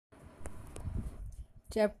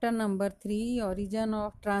Chapter number 3 origin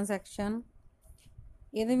of transaction.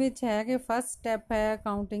 ਇਹਦੇ ਵਿੱਚ ਹੈ ਕਿ ਫਸਟ ਸਟੈਪ ਹੈ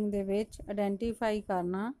ਅਕਾਊਂਟਿੰਗ ਦੇ ਵਿੱਚ ਆਇਡੈਂਟੀਫਾਈ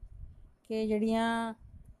ਕਰਨਾ ਕਿ ਜਿਹੜੀਆਂ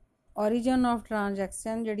ਓਰੀਜਨ ਆਫ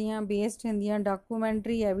ਟ੍ਰਾਂਜੈਕਸ਼ਨ ਜਿਹੜੀਆਂ ਬੇਸਡ ਹੁੰਦੀਆਂ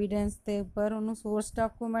ਡਾਕੂਮੈਂਟਰੀ ਐਵੀਡੈਂਸ ਦੇ ਉੱਪਰ, ਉਹਨੂੰ ਸੋਰਸ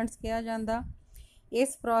ਡਾਕੂਮੈਂਟਸ ਕਿਹਾ ਜਾਂਦਾ।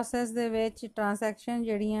 ਇਸ ਪ੍ਰੋਸੈਸ ਦੇ ਵਿੱਚ ਟ੍ਰਾਂਜੈਕਸ਼ਨ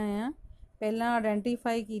ਜਿਹੜੀਆਂ ਆ ਪਹਿਲਾਂ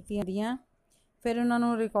ਆਇਡੈਂਟੀਫਾਈ ਕੀਤੀਆਂ ਜਾਂਦੀਆਂ, ਫਿਰ ਉਹਨਾਂ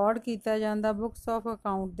ਨੂੰ ਰਿਕਾਰਡ ਕੀਤਾ ਜਾਂਦਾ ਬੁੱਕਸ ਆਫ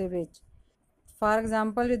ਅਕਾਊਂਟ ਦੇ ਵਿੱਚ। ਫਾਰ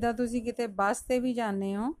ਐਗਜ਼ਾਮਪਲ, ਜਿੱਦਾਂ ਤੁਸੀਂ ਕਿਤੇ ਬੱਸ 'ਤੇ ਵੀ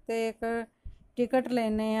ਜਾਂਦੇ ਹੋ ਅਤੇ ਇੱਕ ਟਿਕਟ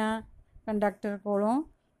ਲੈਂਦੇ ਆ ਕੰਡਕਟਰ ਕੋਲੋਂ,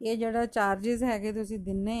 ਇਹ ਜਿਹੜਾ ਚਾਰਜਿਸ ਹੈਗੇ ਤੁਸੀਂ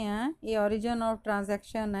ਦਿੰਦੇ ਆ, ਇਹ ਓਰੀਜਨ ਆਫ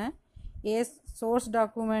ਟ੍ਰਾਂਜੈਕਸ਼ਨ ਹੈ। ਇਹ ਸੋਰਸ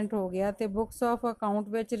ਡਾਕੂਮੈਂਟ ਹੋ ਗਿਆ ਅਤੇ ਬੁੱਕਸ ਆਫ ਅਕਾਊਂਟ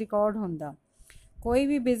ਵਿੱਚ ਰਿਕਾਰਡ ਹੁੰਦਾ। ਕੋਈ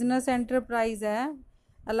ਵੀ ਬਿਜ਼ਨਸ ਐਂਟਰਪ੍ਰਾਈਜ਼ ਹੈ,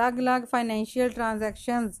 ਅਲੱਗ-ਅਲੱਗ ਫਾਈਨੈਂਸ਼ੀਅਲ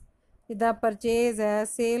ਟ੍ਰਾਂਜੈਕਸ਼ਨਸ ਜਿੱਦਾਂ ਪਰਚੇਜ਼ ਹੈ,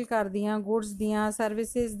 ਸੇਲ ਕਰਦੀਆਂ ਗੁੱਡਸ ਦੀਆਂ,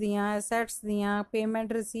 ਸਰਵਿਸਿਜ਼ ਦੀਆਂ, ਐਸੈਟਸ ਦੀਆਂ,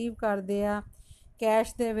 ਪੇਮੈਂਟ ਰਿਸੀਵ ਕਰਦੇ ਆ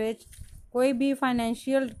ਕੈਸ਼ ਦੇ ਵਿੱਚ। ਕੋਈ ਵੀ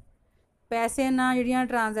ਫਾਈਨੈਂਸ਼ੀਅਲ ਪੈਸੇ ਨਾਲ ਜਿਹੜੀਆਂ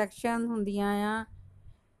ਟ੍ਰਾਂਜੈਕਸ਼ਨ ਹੁੰਦੀਆਂ ਆ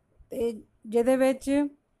ਅਤੇ ਜਿਹਦੇ ਵਿੱਚ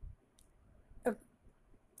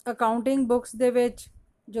ਅਕਾਊਂਟਿੰਗ ਬੁੱਕਸ ਦੇ ਵਿੱਚ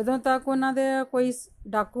ਜਦੋਂ ਤੱਕ ਉਹਨਾਂ ਦੇ ਕੋਈ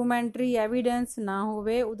ਡਾਕੂਮੈਂਟਰੀ ਐਵੀਡੈਂਸ ਨਾ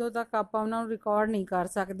ਹੋਵੇ ਉਦੋਂ ਤੱਕ ਆਪਾਂ ਉਹਨਾਂ ਨੂੰ ਰਿਕਾਰਡ ਨਹੀਂ ਕਰ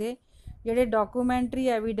ਸਕਦੇ। ਜਿਹੜੇ ਡਾਕੂਮੈਂਟਰੀ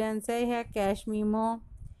ਐਵੀਡੈਂਸ ਹੈ, ਇਹ ਹੈ ਕੈਸ਼ ਮੀਮੋ,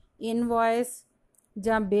 ਇਨਵੋਇਸ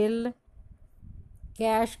ਜਾਂ ਬਿੱਲ,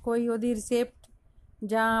 ਕੈਸ਼ ਕੋਈ ਉਹਦੀ ਰਿਸਿਪਟ,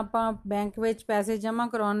 ਜਾਂ ਆਪਾਂ ਬੈਂਕ ਵਿੱਚ ਪੈਸੇ ਜਮ੍ਹਾਂ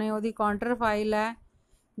ਕਰਾਉਂਦੇ ਉਹਦੀ ਕਾਊਂਟਰ ਫਾਈਲ ਹੈ,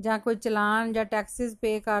 ਜਾਂ ਕੋਈ ਚਲਾਨ ਜਾਂ ਟੈਕਸਿਸ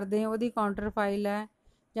ਪੇ ਕਰਦੇ ਉਹਦੀ ਕਾਊਂਟਰ ਫਾਈਲ ਹੈ,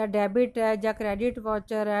 ਜਾਂ ਡੈਬਿਟ ਹੈ ਜਾਂ ਕ੍ਰੈਡਿਟ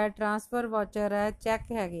ਵਾਚਰ ਹੈ, ਟ੍ਰਾਂਸਫਰ ਵਾਚਰ ਹੈ,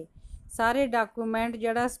 ਚੈੱਕ ਹੈਗੇ। ਸਾਰੇ ਡਾਕੂਮੈਂਟ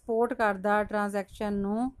ਜਿਹੜਾ ਸਪੋਰਟ ਕਰਦਾ ਟ੍ਰਾਂਜੈਕਸ਼ਨ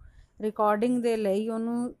ਨੂੰ ਰਿਕਾਰਡਿੰਗ ਦੇ ਲਈ,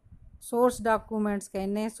 ਉਹਨੂੰ ਸੋਰਸ ਡਾਕੂਮੈਂਟਸ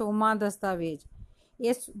ਕਹਿੰਦੇ। ਸੋਮਾ ਦਸਤਾਵੇਜ਼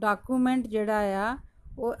ਇਸ ਡਾਕੂਮੈਂਟ ਜਿਹੜਾ ਆ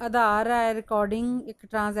ਉਹ ਆਧਾਰ ਹੈ ਰਿਕਾਰਡਿੰਗ ਇੱਕ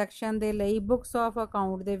ਟ੍ਰਾਂਜੈਕਸ਼ਨ ਦੇ ਲਈ ਬੁੱਕਸ ਆਫ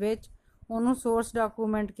ਅਕਾਊਂਟ ਦੇ ਵਿੱਚ, ਉਹਨੂੰ ਸੋਰਸ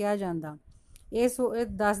ਡਾਕੂਮੈਂਟ ਕਿਹਾ ਜਾਂਦਾ। ਇਹ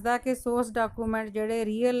ਦੱਸਦਾ ਕਿ ਸੋਰਸ ਡਾਕੂਮੈਂਟ ਜਿਹੜੇ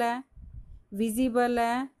ਰੀਅਲ ਹੈ, ਵਿਜ਼ੀਬਲ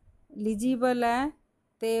ਹੈ, ਲੀਜੀਬਲ ਹੈ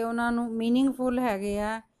ਅਤੇ ਉਹਨਾਂ ਨੂੰ ਮੀਨਿੰਗਫੁਲ ਹੈਗੇ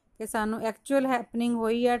ਆ ਕਿ ਸਾਨੂੰ ਐਕਚੁਅਲ ਹੈਪਨਿੰਗ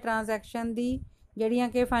ਹੋਈ ਹੈ ਟ੍ਰਾਂਜੈਕਸ਼ਨ ਦੀ, ਜਿਹੜੀਆਂ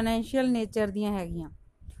ਕਿ ਫਾਈਨੈਂਸ਼ੀਅਲ ਨੇਚਰ ਦੀਆਂ ਹੈਗੀਆਂ।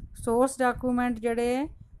 ਸੋਰਸ ਡਾਕੂਮੈਂਟ ਜਿਹੜੇ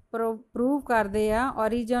ਪ੍ਰੂਵ ਕਰਦੇ ਆ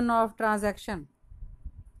origin of transaction.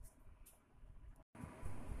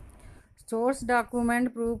 Source document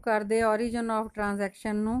prove ਕਰਦੇ ਓਰੀਜਨ ਆਫ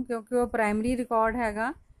ਟ੍ਰਾਂਜੈਕਸ਼ਨ ਨੂੰ, ਕਿਉਂਕਿ ਉਹ ਪ੍ਰਾਇਮਰੀ ਰਿਕਾਰਡ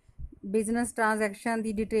ਹੈਗਾ ਬਿਜ਼ਨਸ ਟ੍ਰਾਂਜੈਕਸ਼ਨ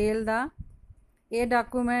ਦੀ ਡਿਟੇਲ ਦਾ। ਇਹ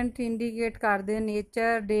ਡਾਕੂਮੈਂਟ ਇੰਡੀਕੇਟ ਕਰਦੇ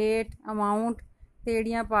ਨੇਚਰ, ਡੇਟ, ਅਮਾਊਂਟ ਅਤੇ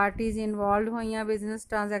ਜਿਹੜੀਆਂ ਪਾਰਟੀਜ਼ ਇਨਵੋਲਵ ਹੋਈਆਂ ਬਿਜ਼ਨਸ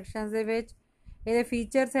ਟ੍ਰਾਂਜੈਕਸ਼ਨ ਦੇ ਵਿੱਚ। ਇਹਦੇ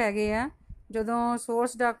ਫੀਚਰਸ ਹੈਗੇ ਆ। ਜਦੋਂ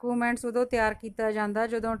ਸੋਰਸ ਡਾਕੂਮੈਂਟਸ ਉਦੋਂ ਤਿਆਰ ਕੀਤਾ ਜਾਂਦਾ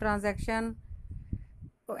ਜਦੋਂ ਟ੍ਰਾਂਜੈਕਸ਼ਨ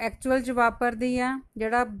ਐਕਚੁਅਲ 'ਚ ਵਾਪਰਦੀ ਆ,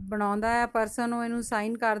 ਜਿਹੜਾ ਬਣਾਉਂਦਾ ਆ ਪਰਸਨ ਉਹ ਇਹਨੂੰ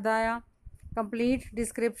ਸਾਈਨ ਕਰਦਾ ਆ। ਕੰਪਲੀਟ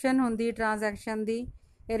ਡਿਸਕ੍ਰਿਪਸ਼ਨ ਹੁੰਦੀ ਟ੍ਰਾਂਜੈਕਸ਼ਨ ਦੀ।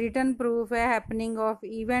 ਇਹ ਰਿਟਨ ਪ੍ਰੂਫ ਹੈ ਹੈਪਨਿੰਗ ਆਫ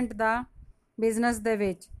ਈਵੈਂਟ ਦਾ ਬਿਜ਼ਨਸ ਦੇ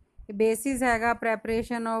ਵਿੱਚ। ਬੇਸਿਸ ਹੈਗਾ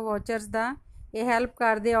ਪ੍ਰੈਪਰੇਸ਼ਨ ਆਫ ਵਾਚਰਸ ਦਾ। ਇਹ ਹੈਲਪ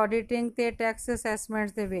ਕਰਦੇ ਆਡੀਟਿੰਗ ਅਤੇ ਟੈਕਸ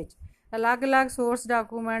ਅਸੈਸਮੈਂਟਸ ਦੇ ਵਿੱਚ। ਅਲੱਗ-ਅਲੱਗ ਸੋਰਸ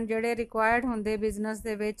ਡਾਕੂਮੈਂਟ ਜਿਹੜੇ ਰਿਕੁਆਇਰਡ ਹੁੰਦੇ ਬਿਜ਼ਨਸ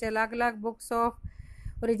ਦੇ ਵਿੱਚ, ਅਲੱਗ-ਅਲੱਗ ਬੁੱਕਸ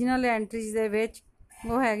ਆਫ ਓਰੀਜਨਲ ਐਂਟਰੀਜ਼ ਦੇ ਵਿੱਚ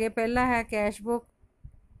ਉਹ ਹੈਗੇ। ਪਹਿਲਾ ਹੈ ਕੈਸ਼ ਬੁੱਕ।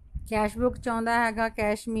 ਕੈਸ਼ ਬੁੱਕ 'ਚ ਆਉਂਦਾ ਹੈਗਾ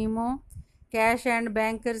ਕੈਸ਼ ਮੀਮੋ, ਕੈਸ਼ ਐਂਡ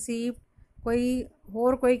ਬੈਂਕ ਰਸੀਪ,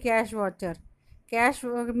 ਕੋਈ cash ਵਾਚਰ। Cash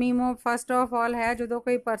ਮੀਮੋ first of all ਹੈ ਜਦੋਂ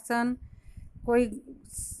ਕੋਈ ਪਰਸਨ ਕੋਈ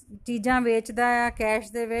ਚੀਜ਼ਾਂ ਵੇਚਦਾ ਆ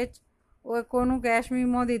ਕੈਸ਼ ਦੇ ਵਿੱਚ, ਉਹ ਇੱਕ ਉਹਨੂੰ ਕੈਸ਼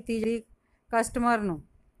ਮੀਮੋ ਦਿੱਤੀ ਜਿਹੜੀ ਕਸਟਮਰ ਨੂੰ।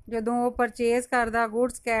 ਜਦੋਂ ਉਹ ਪਰਚੇਜ਼ ਕਰਦਾ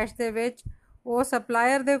ਗੁੱਡਸ ਕੈਸ਼ ਦੇ ਵਿੱਚ, ਉਹ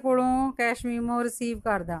ਸਪਲਾਇਰ ਦੇ ਕੋਲੋਂ ਕੈਸ਼ ਮੀਮੋ ਰਿਸੀਵ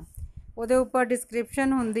ਕਰਦਾ। ਉਹਦੇ ਉੱਪਰ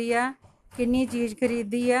ਡਿਸਕ੍ਰਿਪਸ਼ਨ ਹੁੰਦੀ ਆ ਕਿੰਨੀ ਚੀਜ਼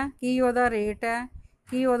ਖਰੀਦੀ ਆ, ਕੀ ਉਹਦਾ ਰੇਟ ਹੈ,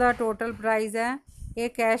 ਕੀ ਉਹਦਾ ਟੋਟਲ ਪ੍ਰਾਈਜ਼ ਹੈ। ਇਹ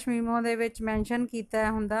ਕੈਸ਼ ਮੀਮੋ ਦੇ ਵਿੱਚ ਮੈਂਸ਼ਨ ਕੀਤਾ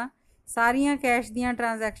ਹੁੰਦਾ। ਸਾਰੀਆਂ ਕੈਸ਼ ਦੀਆਂ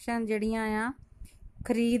ਟ੍ਰਾਂਜੈਕਸ਼ਨ ਜਿਹੜੀਆਂ ਆ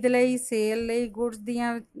ਖਰੀਦ ਲਈ, ਸੇਲ ਲਈ, ਗੁੱਡਸ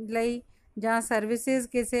ਦੀਆਂ ਲਈ ਜਾਂ ਸਰਵਿਸਿਜ਼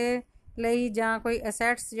ਕਿਸੇ ਲਈ, ਜਾਂ ਕੋਈ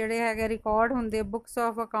ਅਸੈਟਸ ਜਿਹੜੇ ਹੈਗੇ ਰਿਕਾਰਡ ਹੁੰਦੇ ਬੁੱਕਸ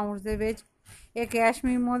ਆਫ ਅਕਾਊਂਟਸ ਦੇ ਵਿੱਚ, ਇਹ ਕੈਸ਼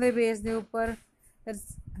ਮੀਮੋ ਦੇ ਬੇਸ ਦੇ ਉੱਪਰ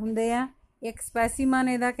ਹੁੰਦੇ ਆ। ਇੱਕ ਸਪੈਸੀਮਨ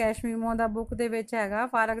ਇਹਦਾ ਕੈਸ਼ ਮੀਮੋ ਦਾ ਬੁੱਕ ਦੇ ਵਿੱਚ ਹੈਗਾ।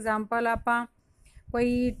 ਫਾਰ ਐਗਜ਼ਾਮਪਲ, ਆਪਾਂ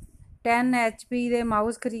ਕੋਈ 10 HP ਦੇ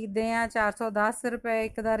ਮਾਊਸ ਖਰੀਦਦੇ ਆ, 410 ਰੁਪਏ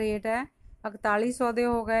ਇੱਕ ਦਾ ਰੇਟ ਹੈ, 4100 ਦੇ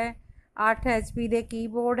ਹੋ ਗਏ। 8 HP ਦੇ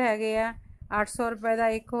ਕੀਬੋਰਡ ਹੈਗੇ ਆ, 800 ਰੁਪਏ ਦਾ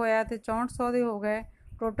ਇੱਕ ਹੋਇਆ ਅਤੇ 6400 ਦੇ ਹੋ ਗਏ।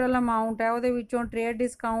 ਟੋਟਲ ਅਮਾਊਂਟ ਹੈ ਉਹਦੇ ਵਿੱਚੋਂ ਟਰੇਡ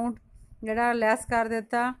ਡਿਸਕਾਊਂਟ ਜਿਹੜਾ ਲੈਸ ਕਰ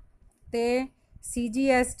ਦਿੱਤਾ, ਅਤੇ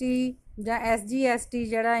CGST ਜਾਂ SGST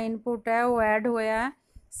ਜਿਹੜਾ ਇਨਪੁਟ ਹੈ ਉਹ ਐਡ ਹੋਇਆ।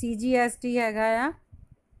 CGST ਹੈਗਾ ਆ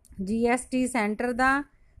GST ਸੈਂਟਰ ਦਾ,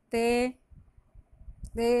 ਅਤੇ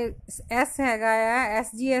S ਹੈਗਾ ਆ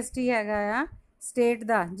SGST ਹੈਗਾ ਆ state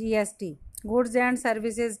the GST, goods and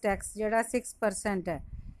services tax ਜਿਹੜਾ 6% ਹੈ।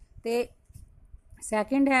 ਅਤੇ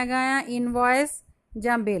ਸੈਕਿੰਡ ਹੈਗਾ ਆ ਇਨਵੋਇਸ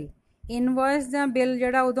ਜਾਂ ਬਿੱਲ। ਇਨਵੋਇਸ ਜਾਂ ਬਿੱਲ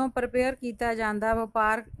ਜਿਹੜਾ ਉਦੋਂ ਪ੍ਰਪੇਅਰ ਕੀਤਾ ਜਾਂਦਾ,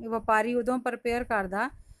 ਵਪਾਰੀ ਉਦੋਂ ਪ੍ਰਪੇਅਰ ਕਰਦਾ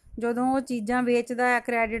ਜਦੋਂ ਉਹ ਚੀਜ਼ਾਂ ਵੇਚਦਾ ਹੈ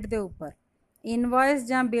ਕ੍ਰੈਡਿਟ ਦੇ ਉੱਪਰ। ਇਨਵੋਇਸ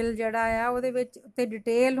ਜਾਂ ਬਿੱਲ ਜਿਹੜਾ ਆ ਉਹਦੇ ਵਿੱਚ ਉੱਤੇ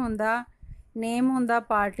ਡਿਟੇਲ ਹੁੰਦਾ ਨੇਮ ਹੁੰਦਾ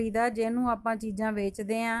ਪਾਰਟੀ ਦਾ ਜਿਹਨੂੰ ਆਪਾਂ ਚੀਜ਼ਾਂ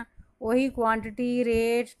ਵੇਚਦੇ ਹਾਂ, ਉਹੀ quantity,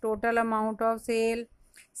 rate, total amount of sale.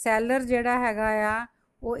 Seller ਜਿਹੜਾ ਹੈਗਾ ਆ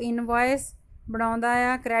ਉਹ ਇਨਵੋਇਸ ਬਣਾਉਂਦਾ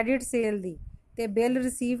ਆ ਕ੍ਰੈਡਿਟ ਸੇਲ ਦੀ, ਅਤੇ ਬਿੱਲ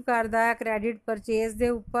ਰਿਸੀਵ ਕਰਦਾ ਆ ਕ੍ਰੈਡਿਟ ਪਰਚੇਜ਼ ਦੇ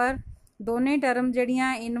ਉੱਪਰ। ਦੋਨੇ ਟਰਮ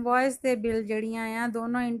ਜਿਹੜੀਆਂ ਇਨਵੋਇਸ ਅਤੇ ਬਿੱਲ ਜਿਹੜੀਆਂ ਆ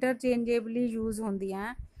ਦੋਨੋਂ ਇੰਟਰਚੇਂਜੇਬਲੀ ਯੂਜ਼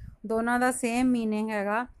ਹੁੰਦੀਆਂ, ਦੋਨਾਂ ਦਾ ਸੇਮ ਮੀਨਿੰਗ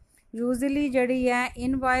ਹੈਗਾ। ਯੂਜ਼ਲੀ ਜਿਹੜੀ ਹੈ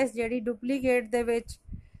ਇਨਵੋਇਸ ਜਿਹੜੀ ਡੁਪਲੀਕੇਟ ਦੇ ਵਿੱਚ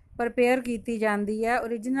ਪ੍ਰਪੇਅਰ ਕੀਤੀ ਜਾਂਦੀ ਹੈ,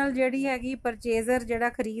 ਓਰੀਜਨਲ ਜਿਹੜੀ ਹੈਗੀ ਪਰਚੇਜ਼ਰ ਜਿਹੜਾ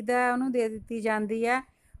ਖਰੀਦਦਾ ਹੈ ਉਹਨੂੰ ਦੇ ਦਿੱਤੀ ਜਾਂਦੀ ਹੈ।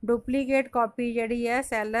 ਡੁਪਲੀਕੇਟ ਕਾਪੀ ਜਿਹੜੀ ਹੈ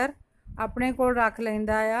ਸੈਲਰ ਆਪਣੇ ਕੋਲ ਰੱਖ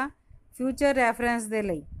ਲੈਂਦਾ ਆ ਫਿਊਚਰ ਰੈਫਰੈਂਸ ਦੇ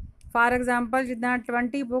ਲਈ। ਫਾਰ ਐਗਜ਼ਾਮਪਲ ਜਿੱਦਾਂ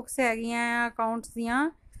 20 ਬੁੱਕਸ ਹੈਗੀਆਂ ਆ ਅਕਾਊਂਟਸ ਦੀਆਂ,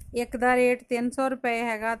 ਇੱਕ ਦਾ ਰੇਟ 300 ਰੁਪਏ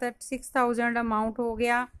ਹੈਗਾ ਤਾਂ 6000 ਅਮਾਊਂਟ ਹੋ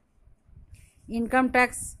ਗਿਆ। ਇਨਕਮ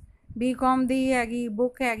ਟੈਕਸ ਬੀਕੌਮ ਦੀ ਹੈਗੀ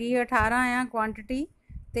ਬੁੱਕ ਹੈਗੀ 18 ਆ ਕੁਆਂਟਿਟੀ,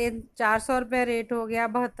 ਅਤੇ 400 ਰੁਪਏ ਰੇਟ ਹੋ ਗਿਆ,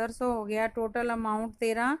 7200 ਹੋ ਗਿਆ, ਟੋਟਲ ਅਮਾਊਂਟ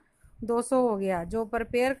 13200 ਹੋ ਗਿਆ। ਜੋ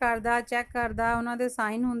ਪ੍ਰਪੇਅਰ ਕਰਦਾ ਚੈੱਕ ਕਰਦਾ ਉਹਨਾਂ ਦੇ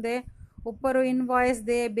ਸਾਈਨ ਹੁੰਦੇ ਉੱਪਰ, ਉਹ ਇਨਵੋਇਸ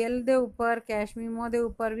ਦੇ ਬਿੱਲ ਦੇ ਉੱਪਰ ਕੈਸ਼ ਮੀਮੋ ਦੇ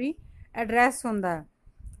ਉੱਪਰ ਵੀ ਐਡਰੈਸ ਹੁੰਦਾ,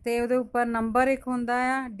 ਅਤੇ ਉਹਦੇ ਉੱਪਰ ਨੰਬਰ ਇੱਕ ਹੁੰਦਾ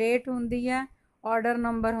ਆ, ਡੇਟ ਹੁੰਦੀ ਹੈ, ਆਰਡਰ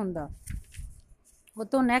ਨੰਬਰ ਹੁੰਦਾ। ਉਹ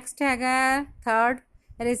ਤੋਂ ਨੈਕਸਟ ਹੈਗਾ ਥਰਡ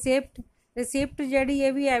ਰਿਸਿਪਟ। ਰਿਸਿਪਟ ਜਿਹੜੀ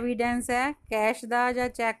ਇਹ ਵੀ ਐਵੀਡੈਂਸ ਹੈ ਕੈਸ਼ ਦਾ ਜਾਂ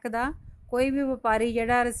ਚੈੱਕ ਦਾ, ਕੋਈ ਵੀ ਵਪਾਰੀ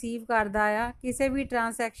ਜਿਹੜਾ ਰਿਸੀਵ ਕਰਦਾ ਆ ਕਿਸੇ ਵੀ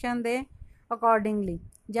ਟ੍ਰਾਂਸੈਕਸ਼ਨ ਦੇ ਅਕੋਰਡਿੰਗਲੀ,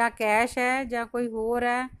 ਜਾਂ ਕੈਸ਼ ਹੈ ਜਾਂ ਕੋਈ ਹੋਰ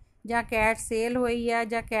ਹੈ, ਜਾਂ ਕੈਸ਼ ਸੇਲ ਹੋਈ ਹੈ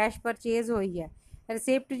ਜਾਂ ਕੈਸ਼ ਪਰਚੇਜ਼ ਹੋਈ ਹੈ।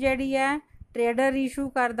 ਰਿਸਿਪਟ ਜਿਹੜੀ ਹੈ ਟਰੇਡਰ ਇਸ਼ੂ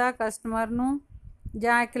ਕਰਦਾ ਕਸਟਮਰ ਨੂੰ,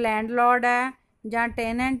 ਜਾਂ ਇੱਕ ਲੈਂਡਲੋਰਡ ਹੈ ਜਾਂ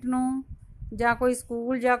ਟੈਨੈਂਟ ਨੂੰ, ਜਾਂ ਕੋਈ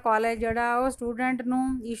ਸਕੂਲ ਜਾਂ ਕਾਲਜ ਜਿਹੜਾ ਉਹ ਸਟੂਡੈਂਟ ਨੂੰ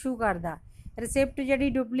ਇਸ਼ੂ ਕਰਦਾ। ਰਿਸਿਪਟ ਜਿਹੜੀ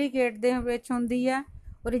ਡੁਪਲੀਕੇਟ ਦੇ ਵਿੱਚ ਹੁੰਦੀ ਹੈ,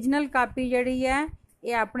 ਓਰੀਜਨਲ ਕਾਪੀ ਜਿਹੜੀ ਹੈ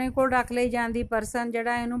ਇਹ ਆਪਣੇ ਕੋਲ ਰੱਖ ਲਈ ਜਾਂਦੀ ਪਰਸਨ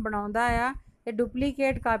ਜਿਹੜਾ ਇਹਨੂੰ ਬਣਾਉਂਦਾ ਆ, ਅਤੇ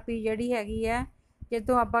ਡੁਪਲੀਕੇਟ ਕਾਪੀ ਜਿਹੜੀ ਹੈਗੀ ਹੈ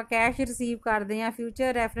ਜਦੋਂ ਆਪਾਂ ਕੈਸ਼ ਰਿਸੀਵ ਕਰਦੇ ਹਾਂ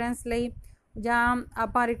ਫਿਊਚਰ ਰੈਫਰੈਂਸ ਲਈ ਜਾਂ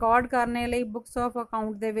ਆਪਾਂ ਰਿਕਾਰਡ ਕਰਨੇ ਲਈ ਬੁੱਕਸ ਆਫ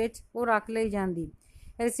ਅਕਾਊਂਟ ਦੇ ਵਿੱਚ, ਉਹ ਰੱਖ ਲਈ ਜਾਂਦੀ।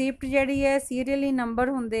 ਰਿਸਿਪਟ ਜਿਹੜੀ ਹੈ ਸੀਰੀਅਲੀ ਨੰਬਰ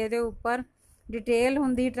ਹੁੰਦੇ ਇਹਦੇ ਉੱਪਰ, ਡਿਟੇਲ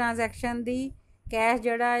ਹੁੰਦੀ ਟ੍ਰਾਂਜੈਕਸ਼ਨ ਦੀ, ਕੈਸ਼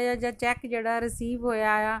ਜਿਹੜਾ ਆ ਜਾਂ ਚੈੱਕ ਜਿਹੜਾ ਰਿਸੀਵ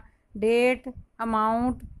ਹੋਇਆ ਆ, date,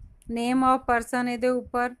 amount, name of person ਇਹਦੇ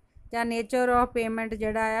ਉੱਪਰ, ਜਾਂ ਨੇਚਰ ਆਫ ਪੇਮੈਂਟ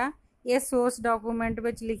ਜਿਹੜਾ ਆ ਇਸ ਸੋਰਸ ਡਾਕੂਮੈਂਟ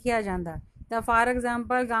ਵਿੱਚ ਲਿਖਿਆ ਜਾਂਦਾ। ਤਾਂ ਫਾਰ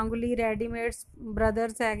ਐਗਜ਼ਾਮਪਲ ਗਾਂਗੁਲੀ ਰੈਡੀਮੇਡਸ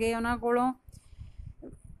ਬ੍ਰਦਰਸ ਹੈਗੇ, ਉਹਨਾਂ ਕੋਲੋਂ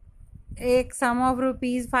ਇੱਕ some of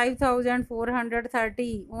rupees 5430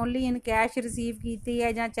 only in cash receive ਕੀਤੀ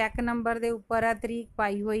ਹੈ, ਜਾਂ ਚੈੱਕ ਨੰਬਰ ਦੇ ਉੱਪਰ ਹੈ ਤਰੀਕ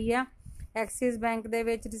ਪਾਈ ਹੋਈ ਆ, ਐਕਸਿਸ ਬੈਂਕ ਦੇ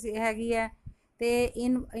ਵਿੱਚ ਹੈਗੀ ਹੈ, ਅਤੇ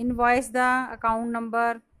ਇਨਵੋਇਸ ਦਾ ਅਕਾਊਂਟ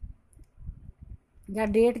ਨੰਬਰ ਜਾਂ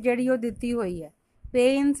ਡੇਟ ਜਿਹੜੀ ਉਹ ਦਿੱਤੀ ਹੋਈ ਹੈ। ਪੇ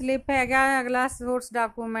ਇਨ ਸਲਿੱਪ ਹੈਗਾ ਅਗਲਾ ਸੋਰਸ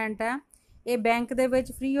ਡਾਕੂਮੈਂਟ ਹੈ, ਇਹ ਬੈਂਕ ਦੇ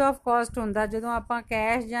ਵਿੱਚ ਫ੍ਰੀ ਆਫ ਕਾਸਟ ਹੁੰਦਾ। ਜਦੋਂ ਆਪਾਂ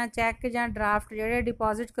ਕੈਸ਼ ਜਾਂ ਚੈੱਕ ਜਾਂ ਡਰਾਫਟ ਜਿਹੜੇ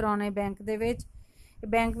ਡਿਪੋਜ਼ਿਟ ਕਰਾਉਣੇ ਬੈਂਕ ਦੇ ਵਿੱਚ,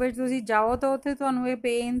 ਬੈਂਕ ਵਿੱਚ ਤੁਸੀਂ ਜਾਓ ਤਾਂ ਉੱਥੇ ਤੁਹਾਨੂੰ ਇਹ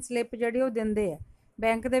ਪੇ ਇਨ ਸਲਿੱਪ ਜਿਹੜੀ ਉਹ ਦਿੰਦੇ ਆ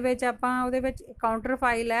ਬੈਂਕ ਦੇ ਵਿੱਚ। ਆਪਾਂ ਉਹਦੇ ਵਿੱਚ ਕਾਊਂਟਰ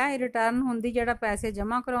ਫਾਈਲ ਹੈ, ਇਹ ਰਿਟਰਨ ਹੁੰਦੀ ਜਿਹੜਾ ਪੈਸੇ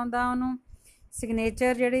ਜਮ੍ਹਾਂ ਕਰਾਉਂਦਾ ਉਹਨੂੰ,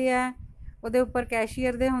 ਸਿਗਨੇਚਰ ਜਿਹੜੀ ਹੈ ਉਹਦੇ ਉੱਪਰ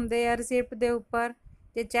ਕੈਸ਼ੀਅਰ ਦੇ ਹੁੰਦੇ ਆ ਰਿਸਿਪਟ ਦੇ ਉੱਪਰ,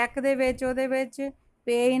 ਅਤੇ ਚੈੱਕ ਦੇ ਵਿੱਚ ਉਹਦੇ ਵਿੱਚ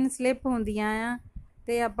ਪੇ ਇਨ ਸਲਿੱਪ ਹੁੰਦੀਆਂ ਆ,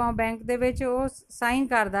 ਅਤੇ ਆਪਾਂ ਬੈਂਕ ਦੇ ਵਿੱਚ ਉਹ ਸਾਈਨ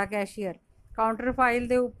ਕਰਦਾ ਕੈਸ਼ੀਅਰ। ਕਾਊਂਟਰ ਫਾਈਲ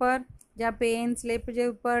ਦੇ ਉੱਪਰ ਜਾਂ ਪੇ ਇਨ ਸਲਿੱਪ ਦੇ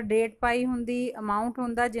ਉੱਪਰ ਡੇਟ ਪਾਈ ਹੁੰਦੀ, ਅਮਾਊਂਟ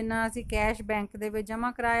ਹੁੰਦਾ ਜਿੰਨਾ ਅਸੀਂ ਕੈਸ਼ ਬੈਂਕ ਦੇ ਵਿੱਚ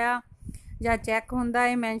ਜਮ੍ਹਾਂ ਕਰਾਇਆ, ਜਾਂ ਚੈੱਕ ਹੁੰਦਾ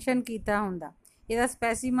ਇਹ ਮੈਂਸ਼ਨ ਕੀਤਾ ਹੁੰਦਾ। ਇਹਦਾ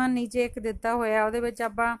ਸਪੈਸੀਮਨ ਨੀਚੇ ਇੱਕ ਦਿੱਤਾ ਹੋਇਆ, ਉਹਦੇ ਵਿੱਚ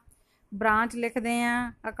ਆਪਾਂ ਬ੍ਰਾਂਚ ਲਿਖਦੇ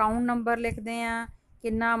ਹਾਂ, ਅਕਾਊਂਟ ਨੰਬਰ ਲਿਖਦੇ ਹਾਂ,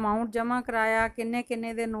 ਕਿੰਨਾ ਅਮਾਊਂਟ ਜਮ੍ਹਾਂ ਕਰਾਇਆ,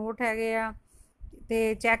 ਕਿੰਨੇ ਦੇ ਨੋਟ ਹੈਗੇ ਆ,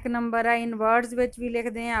 ਅਤੇ ਚੈੱਕ ਨੰਬਰ ਆ ਇਨ ਵਰਡਸ ਵਿੱਚ ਵੀ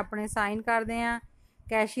ਲਿਖਦੇ ਹਾਂ, ਆਪਣੇ ਸਾਈਨ ਕਰਦੇ ਹਾਂ।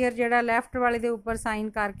 ਕੈਸ਼ੀਅਰ ਜਿਹੜਾ ਲੈਫਟ ਵਾਲੇ ਦੇ ਉੱਪਰ ਸਾਈਨ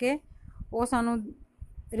ਕਰਕੇ ਉਹ ਸਾਨੂੰ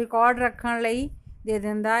ਰਿਕਾਰਡ ਰੱਖਣ ਲਈ ਦੇ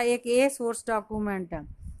ਦਿੰਦਾ। ਇੱਕ ਇਹ ਸੋਰਸ ਡਾਕੂਮੈਂਟ ਆ।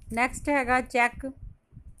 ਨੈਕਸਟ ਹੈਗਾ ਚੈੱਕ।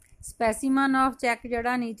 ਸਪੈਸੀਮਨ ਆਫ ਚੈੱਕ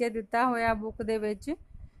ਜਿਹੜਾ ਨੀਚੇ ਦਿੱਤਾ ਹੋਇਆ ਬੁੱਕ ਦੇ ਵਿੱਚ,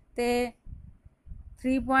 ਅਤੇ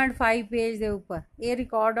 3.5 ਪੇਜ ਦੇ ਉੱਪਰ ਇਹ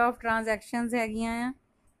ਰਿਕਾਰਡ ਆਫ ਟ੍ਰਾਂਜੈਕਸ਼ਨਸ ਹੈਗੀਆਂ ਆ।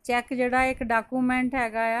 ਚੈੱਕ ਜਿਹੜਾ ਇੱਕ ਡਾਕੂਮੈਂਟ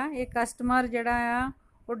ਹੈਗਾ ਆ, ਇਹ ਕਸਟਮਰ ਜਿਹੜਾ ਆ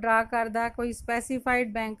ਉਹ ਡਰਾ ਕਰਦਾ ਕੋਈ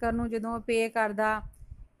ਸਪੈਸੀਫਾਈਡ ਬੈਂਕਰ ਨੂੰ, ਜਦੋਂ ਪੇ ਕਰਦਾ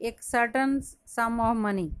ਇੱਕ certain some of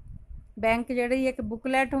money. Bank ਜਿਹੜੀ ਇੱਕ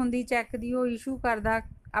ਬੁੱਕਲੈਟ ਹੁੰਦੀ ਚੈੱਕ ਦੀ, ਉਹ ਇਸ਼ੂ ਕਰਦਾ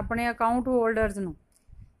ਆਪਣੇ ਅਕਾਊਂਟ ਹੋਲਡਰਸ ਨੂੰ,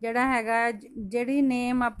 ਜਿਹੜਾ ਹੈਗਾ ਜਿਹੜੀ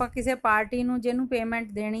ਨੇਮ ਆਪਾਂ ਕਿਸੇ ਪਾਰਟੀ ਨੂੰ ਜਿਹਨੂੰ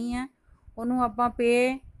ਪੇਮੈਂਟ ਦੇਣੀ ਹੈ ਉਹਨੂੰ ਆਪਾਂ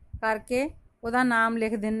ਪੇ ਕਰਕੇ ਉਹਦਾ ਨਾਮ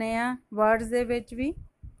ਲਿਖ ਦਿੰਦੇ ਆ ਵਰਡਸ ਦੇ ਵਿੱਚ ਵੀ,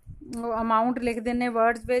 ਅਮਾਊਂਟ ਲਿਖ ਦਿੰਦੇ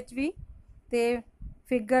ਵਰਡਸ ਵਿੱਚ ਵੀ ਅਤੇ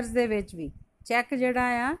ਫਿਗਰਸ ਦੇ ਵਿੱਚ ਵੀ। ਚੈੱਕ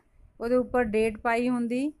ਜਿਹੜਾ ਆ ਉਹਦੇ ਉੱਪਰ ਡੇਟ ਪਾਈ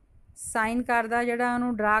ਹੁੰਦੀ, ਸਾਈਨ ਕਰਦਾ ਜਿਹੜਾ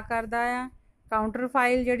ਉਹਨੂੰ ਡਰਾ ਕਰਦਾ ਆ। ਕਾਊਂਟਰ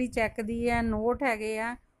ਫਾਈਲ ਜਿਹੜੀ ਚੈੱਕ ਦੀ ਹੈ, ਨੋਟ ਹੈਗੇ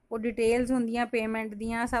ਆ, ਉਹ ਡਿਟੇਲਸ ਹੁੰਦੀਆਂ ਪੇਮੈਂਟ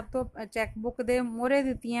ਦੀਆਂ, ਸਭ ਤੋਂ ਚੈੱਕ ਬੁੱਕ ਦੇ ਮੋਹਰੇ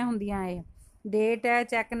ਦਿੱਤੀਆਂ ਹੁੰਦੀਆਂ। ਇਹ ਡੇਟ ਹੈ,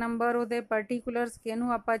 ਚੈੱਕ ਨੰਬਰ, ਉਹਦੇ ਪਰਟੀਕੂਲਰਸ,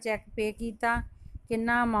 ਕਿਹਨੂੰ ਆਪਾਂ ਚੈੱਕ ਪੇ ਕੀਤਾ,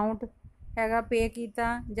 ਕਿੰਨਾ ਅਮਾਊਂਟ ਹੈਗਾ ਪੇ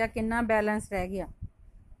ਕੀਤਾ, ਜਾਂ ਕਿੰਨਾ ਬੈਲੈਂਸ ਰਹਿ ਗਿਆ।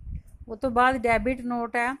 ਉਹ ਤੋਂ ਬਾਅਦ ਡੈਬਿਟ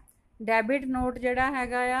ਨੋਟ ਹੈ। ਡੈਬਿਟ ਨੋਟ ਜਿਹੜਾ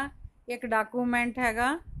ਹੈਗਾ ਆ ਇੱਕ ਡਾਕੂਮੈਂਟ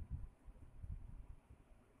ਹੈਗਾ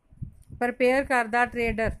ਪ੍ਰਪੇਅਰ ਕਰਦਾ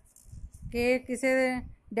ਟਰੇਡਰ ਕਿ ਕਿਸੇ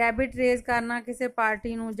ਡੈਬਿਟ ਰੇਜ਼ ਕਰਨਾ ਕਿਸੇ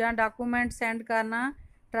ਪਾਰਟੀ ਨੂੰ ਜਾਂ ਡਾਕੂਮੈਂਟ ਸੈਂਡ ਕਰਨਾ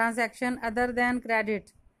transaction other than credit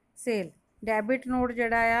sale. Debit note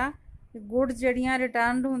ਜਿਹੜਾ ਆ ਗੁੱਡਸ ਜਿਹੜੀਆਂ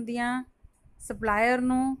ਰਿਟਰਨਡ ਹੁੰਦੀਆਂ ਸਪਲਾਇਰ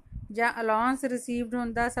ਨੂੰ ਜਾਂ ਅਲਾਉਂਸ ਰਿਸੀਵਡ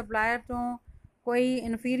ਹੁੰਦਾ ਸਪਲਾਇਰ ਤੋਂ ਕੋਈ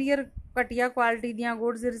ਇਨਫੀਰੀਅਰ ਘਟੀਆ ਕੁਆਲਿਟੀ ਦੀਆਂ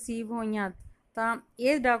ਗੁੱਡਸ ਰਿਸੀਵ ਹੋਈਆਂ ਤਾਂ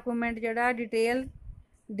ਇਹ ਡਾਕੂਮੈਂਟ ਜਿਹੜਾ detail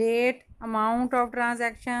date amount of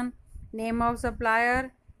transaction name of supplier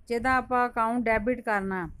ਜਿਹਦਾ ਆਪਾਂ ਅਕਾਊਂਟ ਡੈਬਿਟ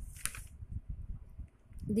ਕਰਨਾ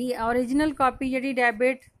ਦੀ ਓਰੀਜਨਲ ਕਾਪੀ ਜਿਹੜੀ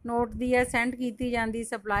ਡੈਬਿਟ ਨੋਟ ਦੀ ਹੈ ਸੈਂਡ ਕੀਤੀ ਜਾਂਦੀ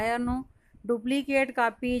ਸਪਲਾਇਰ ਨੂੰ। ਡੁਪਲੀਕੇਟ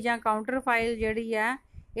ਕਾਪੀ ਜਾਂ ਕਾਊਂਟਰ ਫਾਈਲ ਜਿਹੜੀ ਹੈ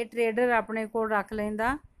ਇਹ ਟਰੇਡਰ ਆਪਣੇ ਕੋਲ ਰੱਖ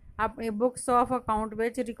ਲੈਂਦਾ ਆਪਣੇ ਬੁੱਕਸ ਆਫ ਅਕਾਊਂਟ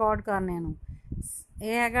ਵਿੱਚ ਰਿਕਾਰਡ ਕਰਨੇ ਨੂੰ।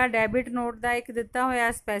 ਇਹ ਹੈਗਾ ਡੈਬਿਟ ਨੋਟ ਦਾ ਇੱਕ ਦਿੱਤਾ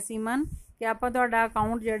ਹੋਇਆ ਸਪੈਸੀਮਨ ਕਿ ਆਪਾਂ ਤੁਹਾਡਾ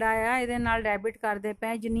ਅਕਾਊਂਟ ਜਿਹੜਾ ਆ ਇਹਦੇ ਨਾਲ ਡੈਬਿਟ ਕਰਦੇ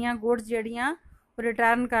ਪਏ ਜਿੰਨੀਆਂ ਗੁੱਡਸ ਜਿਹੜੀਆਂ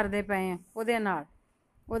ਰਿਟਰਨ ਕਰਦੇ ਪਏ ਆ ਉਹਦੇ ਨਾਲ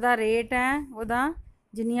ਉਹਦਾ ਰੇਟ ਹੈ ਉਹਦਾ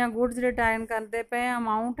ਜਿੰਨੀਆਂ ਗੁੱਡਸ ਰਿਟਰਨ ਕਰਦੇ ਪਏ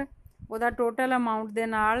ਅਮਾਊਂਟ ਉਹਦਾ ਟੋਟਲ ਅਮਾਊਂਟ ਦੇ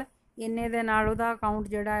ਨਾਲ ਇੰਨੇ ਦੇ ਨਾਲ ਉਹਦਾ ਅਕਾਊਂਟ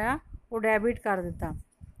ਜਿਹੜਾ ਆ ਉਹ ਡੈਬਿਟ ਕਰ ਦਿੱਤਾ।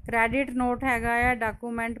 ਕ੍ਰੈਡਿਟ ਨੋਟ ਹੈਗਾ ਆ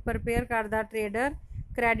ਡਾਕੂਮੈਂਟ ਪ੍ਰਪੇਅਰ ਕਰਦਾ ਟਰੇਡਰ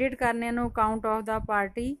ਕ੍ਰੈਡਿਟ ਕਰਨੇ ਨੂੰ ਅਕਾਊਂਟ ਆਫ ਦਾ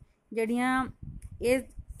ਪਾਰਟੀ ਜਿਹੜੀਆਂ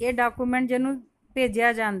ਇਹ ਡਾਕੂਮੈਂਟ ਜਿਹਨੂੰ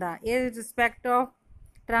ਭੇਜਿਆ ਜਾਂਦਾ ਇਹ respect of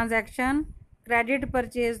transaction credit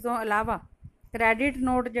purchase ਤੋਂ ਇਲਾਵਾ ਕ੍ਰੈਡਿਟ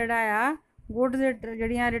ਨੋਟ ਜਿਹੜਾ ਆ ਗੁੱਡਸ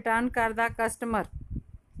ਜਿਹੜੀਆਂ ਰਿਟਰਨ ਕਰਦਾ ਕਸਟਮਰ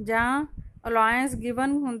ਜਾਂ ਅਲਾਇੰਸ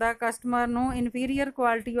ਗਿਵਨ ਹੁੰਦਾ ਕਸਟਮਰ ਨੂੰ ਇਨਫੀਰੀਅਰ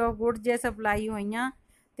ਕੁਆਲਿਟੀ ਆਫ ਗੁੱਡਸ ਜੇ ਸਪਲਾਈ ਹੋਈਆਂ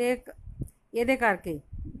ਅਤੇ ਇਹਦੇ ਕਰਕੇ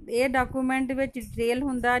ਇਹ ਡਾਕੂਮੈਂਟ ਵਿੱਚ ਡਿਟੇਲ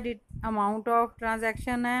ਹੁੰਦਾ ਅਮਾਊਂਟ ਆਫ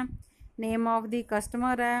ਟ੍ਰਾਂਜੈਕਸ਼ਨ ਹੈ ਨੇਮ ਆਫ ਦੀ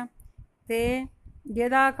ਕਸਟਮਰ ਹੈ ਅਤੇ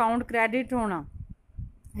ਜਿਹਦਾ ਅਕਾਊਂਟ ਕ੍ਰੈਡਿਟ ਹੋਣਾ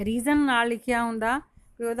ਰੀਜ਼ਨ ਨਾਲ ਲਿਖਿਆ ਹੁੰਦਾ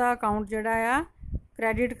ਕਿ ਉਹਦਾ ਅਕਾਊਂਟ ਜਿਹੜਾ ਆ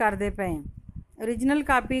ਕ੍ਰੈਡਿਟ ਕਰਦੇ ਪਏ ਓਰੀਜਨਲ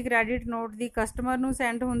ਕਾਪੀ ਕ੍ਰੈਡਿਟ ਨੋਟ ਦੀ ਕਸਟਮਰ ਨੂੰ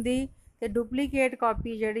ਸੈਂਡ ਹੁੰਦੀ ਅਤੇ ਡੁਪਲੀਕੇਟ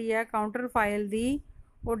ਕਾਪੀ ਜਿਹੜੀ ਹੈ ਕਾਊਂਟਰ ਫਾਈਲ ਦੀ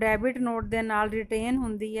ਉਹ ਡੈਬਿਟ ਨੋਟ ਦੇ ਨਾਲ ਰਿਟੇਨ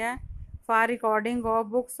ਹੁੰਦੀ ਹੈ for recording of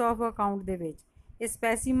books of account ਦੇ ਵਿੱਚ। ਇਹ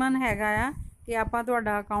ਸਪੈਸੀਮਨ ਹੈਗਾ ਆ ਕਿ ਆਪਾਂ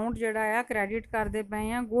ਤੁਹਾਡਾ ਅਕਾਊਂਟ ਜਿਹੜਾ ਆ ਕ੍ਰੈਡਿਟ ਕਰਦੇ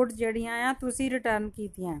ਪਏ ਆ ਗੁੱਡਸ ਜਿਹੜੀਆਂ ਆ ਤੁਸੀਂ ਰਿਟਰਨ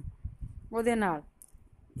ਕੀਤੀਆਂ ਉਹਦੇ ਨਾਲ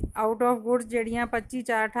ਆਊਟ ਆਫ ਗੁੱਡਸ ਜਿਹੜੀਆਂ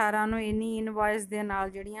 25/4/18 ਨੂੰ ਇੰਨੀ ਇਨਵਾਇਸ ਦੇ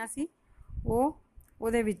ਨਾਲ ਜਿਹੜੀਆਂ ਸੀ ਉਹ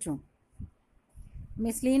ਉਹਦੇ ਵਿੱਚੋਂ।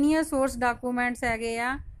 ਮਿਸਲੀਨੀਅਸ ਸੋਰਸ ਡਾਕੂਮੈਂਟਸ ਹੈਗੇ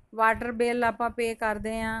ਆ ਵਾਟਰ ਬਿੱਲ ਆਪਾਂ ਪੇ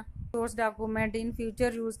ਕਰਦੇ ਆ source document in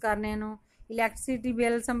future use ਕਰਨੇ ਨੂੰ ਇਲੈਕਟ੍ਰਿਸਿਟੀ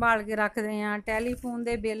ਬਿੱਲ ਸੰਭਾਲ ਕੇ ਰੱਖਦੇ ਆ ਟੈਲੀਫੋਨ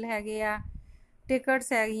ਦੇ ਬਿੱਲ ਹੈਗੇ ਆ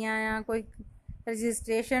ਟਿਕਟਸ ਹੈਗੀਆਂ ਆ ਕੋਈ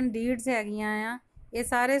ਰਜਿਸਟ੍ਰੇਸ਼ਨ ਡੀਡਸ ਹੈਗੀਆਂ ਆ ਇਹ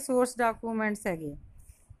ਸਾਰੇ ਸੋਰਸ ਡਾਕੂਮੈਂਟਸ ਹੈਗੇ।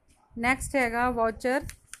 ਨੈਕਸਟ ਹੈਗਾ ਵਾਚਰ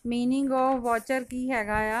ਮੀਨਿੰਗ ਆਫ ਵਾਚਰ ਕੀ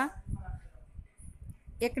ਹੈਗਾ ਆ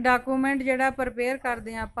ਇੱਕ ਡਾਕੂਮੈਂਟ ਜਿਹੜਾ ਪ੍ਰਪੇਅਰ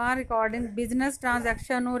ਕਰਦੇ ਆ ਆਪਾਂ ਰਿਕਾਰਡਿੰਗ ਬਿਜ਼ਨਸ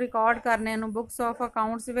ਟ੍ਰਾਂਜੈਕਸ਼ਨ ਨੂੰ ਰਿਕਾਰਡ ਕਰਨੇ ਨੂੰ ਬੁੱਕਸ ਆਫ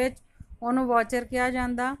ਅਕਾਊਂਟਸ ਵਿੱਚ ਉਹਨੂੰ ਵਾਚਰ ਕਿਹਾ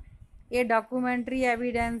ਜਾਂਦਾ। ਇਹ ਡਾਕੂਮੈਂਟਰੀ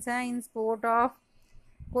ਐਵੀਡੈਂਸ ਹੈ ਇਨ ਸਪੋਰਟ ਆਫ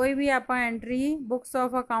ਕੋਈ ਵੀ ਆਪਾਂ ਐਂਟਰੀ ਬੁੱਕਸ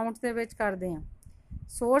ਆਫ ਅਕਾਊਂਟਸ ਦੇ ਵਿੱਚ ਕਰਦੇ ਹਾਂ।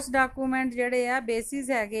 ਸੋਰਸ ਡਾਕੂਮੈਂਟ ਜਿਹੜੇ ਆ ਬੇਸਿਸ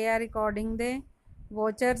ਹੈਗੇ ਆ ਰਿਕਾਰਡਿੰਗ ਦੇ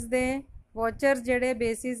ਵਾਚਰਸ ਦੇ ਵਾਚਰਸ ਜਿਹੜੇ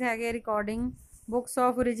ਬੇਸਿਸ ਹੈਗੇ recording books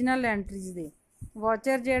of original entries ਦੇ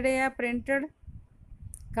ਵਾਚਰ ਜਿਹੜੇ ਆ ਪ੍ਰਿੰਟਡ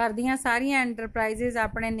ਕਰਦੀਆਂ ਸਾਰੀਆਂ ਐਂਟਰਪ੍ਰਾਈਜ਼ਸ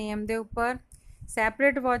ਆਪਣੇ ਨੇਮ ਦੇ ਉੱਪਰ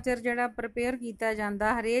ਸੈਪਰੇਟ ਵਾਚਰ ਜਿਹੜਾ ਪ੍ਰਪੇਅਰ ਕੀਤਾ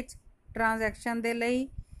ਜਾਂਦਾ ਹਰੇਕ ਟ੍ਰਾਂਜੈਕਸ਼ਨ ਦੇ ਲਈ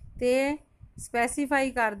ਅਤੇ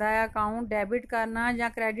ਸਪੈਸੀਫਾਈ ਕਰਦਾ ਹੈ ਅਕਾਊਂਟ ਡੈਬਿਟ ਕਰਨਾ ਜਾਂ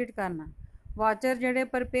ਕ੍ਰੈਡਿਟ ਕਰਨਾ। ਵਾਚਰ ਜਿਹੜੇ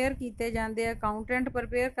ਪ੍ਰਪੇਅਰ ਕੀਤੇ ਜਾਂਦੇ ਅਕਾਊਂਟੈਂਟ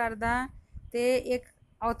ਪ੍ਰਪੇਅਰ ਕਰਦਾ ਅਤੇ ਇੱਕ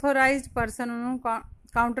ਆਥੋਰਾਈਜ਼ਡ ਪਰਸਨ ਉਹਨੂੰ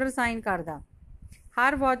ਕਾਊਂਟਰ ਸਾਈਨ ਕਰਦਾ।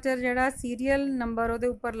 ਹਰ ਵਾਚਰ ਜਿਹੜਾ ਸੀਰੀਅਲ ਨੰਬਰ ਉਹਦੇ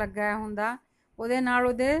ਉੱਪਰ ਲੱਗਾ ਹੁੰਦਾ ਉਹਦੇ ਨਾਲ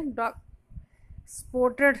ਉਹਦੇ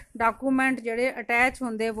ਸਪੋਰਟਡ ਡਾਕੂਮੈਂਟ ਜਿਹੜੇ ਅਟੈਚ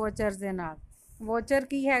ਹੁੰਦੇ ਵਾਚਰਸ ਦੇ ਨਾਲ। ਵਾਚਰ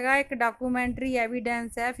ਕੀ ਹੈਗਾ ਇੱਕ ਡਾਕੂਮੈਂਟਰੀ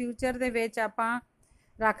ਐਵੀਡੈਂਸ ਹੈ ਫਿਊਚਰ ਦੇ ਵਿੱਚ ਆਪਾਂ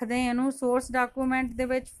ਰੱਖਦੇ ਇਹਨੂੰ ਸੋਰਸ ਡਾਕੂਮੈਂਟ ਦੇ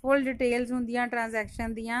ਵਿੱਚ ਫੁੱਲ ਡਿਟੇਲਸ ਹੁੰਦੀਆਂ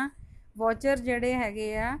ਟ੍ਰਾਂਜੈਕਸ਼ਨ ਦੀਆਂ ਵਾਚਰ ਜਿਹੜੇ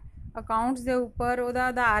ਹੈਗੇ ਆ ਅਕਾਊਂਟਸ ਦੇ ਉੱਪਰ ਉਹਦਾ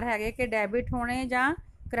ਆਧਾਰ ਹੈਗੇ ਕਿ ਡੈਬਿਟ ਹੋਣੇ ਜਾਂ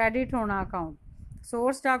ਕ੍ਰੈਡਿਟ ਹੋਣਾ ਅਕਾਊਂਟ।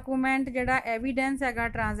 ਸੋਰਸ ਡਾਕੂਮੈਂਟ ਜਿਹੜਾ ਐਵੀਡੈਂਸ ਹੈਗਾ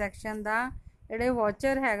ਟ੍ਰਾਂਜੈਕਸ਼ਨ ਦਾ ਜਿਹੜੇ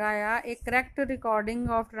ਵਾਚਰ ਹੈਗਾ ਆ ਇਹ ਕਰੈਕਟ ਰਿਕਾਰਡਿੰਗ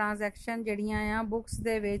ਆਫ ਟ੍ਰਾਂਜੈਕਸ਼ਨ ਜਿਹੜੀਆਂ ਆ ਬੁੱਕਸ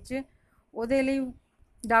ਦੇ ਵਿੱਚ ਉਹਦੇ ਲਈ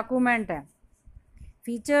ਡਾਕੂਮੈਂਟ ਹੈ।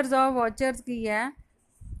 ਫੀਚਰਸ ਆਫ ਵਾਚਰਸ ਕੀ ਹੈ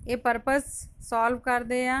ਇਹ ਪਰਪਸ ਸੋਲਵ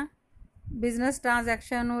ਕਰਦੇ ਆ ਬਿਜ਼ਨਸ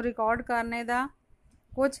ਟ੍ਰਾਂਜੈਕਸ਼ਨ ਨੂੰ ਰਿਕਾਰਡ ਕਰਨੇ ਦਾ।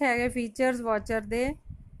 ਕੁਛ ਹੈਗੇ ਫੀਚਰਸ ਵਾਚਰ ਦੇ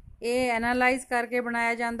ਇਹ ਐਨਾਲਾਈਜ਼ ਕਰਕੇ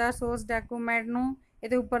ਬਣਾਇਆ ਜਾਂਦਾ ਸੋਰਸ ਡਾਕੂਮੈਂਟ ਨੂੰ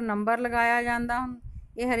ਇਹਦੇ ਉੱਪਰ ਨੰਬਰ ਲਗਾਇਆ ਜਾਂਦਾ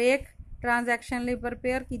ਇਹ ਹਰੇਕ ਟ੍ਰਾਂਜੈਕਸ਼ਨ ਲਈ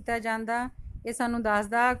ਪ੍ਰਪੇਅਰ ਕੀਤਾ ਜਾਂਦਾ। ਇਹ ਸਾਨੂੰ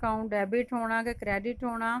ਦੱਸਦਾ ਅਕਾਊਂਟ ਡੈਬਿਟ ਹੋਣਾ ਕਿ ਕ੍ਰੈਡਿਟ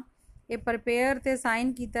ਹੋਣਾ। ਇਹ ਪ੍ਰਪੇਅਰ ਅਤੇ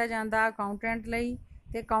ਸਾਈਨ ਕੀਤਾ ਜਾਂਦਾ ਅਕਾਊਂਟੈਂਟ ਲਈ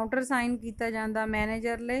ਅਤੇ ਕਾਊਂਟਰ ਸਾਈਨ ਕੀਤਾ ਜਾਂਦਾ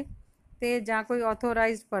ਮੈਨੇਜਰ ਲਈ ਅਤੇ ਜਾਂ ਕੋਈ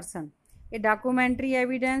ਆਥੋਰਾਈਜ਼ਡ ਪਰਸਨ। ਇਹ ਡਾਕੂਮੈਂਟਰੀ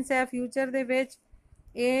ਐਵੀਡੈਂਸ ਹੈ ਫਿਊਚਰ ਦੇ ਵਿੱਚ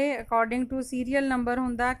ਇਹ ਅਕੋਰਡਿੰਗ ਟੂ ਸੀਰੀਅਲ ਨੰਬਰ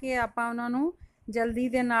ਹੁੰਦਾ ਕਿ ਆਪਾਂ ਉਹਨਾਂ ਨੂੰ ਜਲਦੀ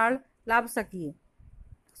ਦੇ ਨਾਲ ਲੱਭ ਸਕੀਏ।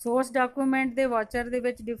 ਸੋਰਸ ਡਾਕੂਮੈਂਟ ਦੇ ਵਾਚਰ ਦੇ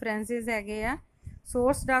ਵਿੱਚ ਡਿਫਰੈਂਸਿਸ ਹੈਗੇ ਆ।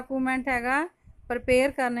 ਸੋਰਸ ਡਾਕੂਮੈਂਟ ਹੈਗਾ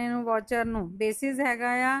ਪ੍ਰਪੇਅਰ ਕਰਨੇ ਨੂੰ ਵਾਚਰ ਨੂੰ ਬੇਸਿਸ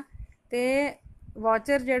ਹੈਗਾ ਆ ਤੇ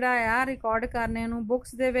ਵਾਚਰ ਜਿਹੜਾ ਆ ਰਿਕਾਰਡ ਕਰਨੇ ਨੂੰ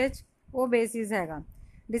ਬੁੱਕਸ ਦੇ ਵਿੱਚ ਉਹ ਬੇਸਿਸ ਹੈਗਾ।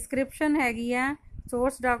 ਡਿਸਕ੍ਰਿਪਸ਼ਨ ਹੈਗੀ ਆ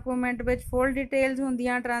ਸੋਰਸ ਡਾਕੂਮੈਂਟ ਵਿੱਚ ਫੁੱਲ ਡਿਟੇਲਸ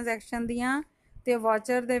ਹੁੰਦੀਆਂ ਟ੍ਰਾਂਜੈਕਸ਼ਨ ਦੀਆਂ, ਤੇ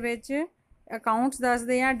ਵਾਚਰ ਦੇ ਵਿੱਚ ਅਕਾਊਂਟਸ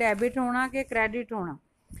ਦੱਸਦੇ ਆ ਡੈਬਿਟ ਹੋਣਾ ਕਿ ਕ੍ਰੈਡਿਟ ਹੋਣਾ।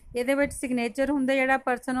 ਇਹਦੇ ਵਿੱਚ ਸਿਗਨੇਚਰ ਹੁੰਦੇ ਜਿਹੜਾ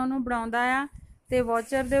ਪਰਸਨ ਉਹਨੂੰ ਬਣਾਉਂਦਾ ਆ, ਤੇ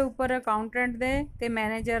ਵਾਚਰ ਦੇ ਉੱਪਰ ਅਕਾਊਂਟੈਂਟ ਦੇ ਤੇ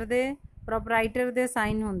ਮੈਨੇਜਰ ਦੇ ਪ੍ਰੋਪਰਾਈਟਰ ਦੇ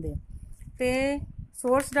ਸਾਈਨ ਹੁੰਦੇ। ਤੇ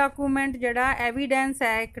ਸੋਰਸ ਡਾਕੂਮੈਂਟ ਜਿਹੜਾ ਐਵੀਡੈਂਸ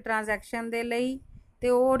ਹੈ ਇੱਕ ਟ੍ਰਾਂਜੈਕਸ਼ਨ ਦੇ ਲਈ, ਤੇ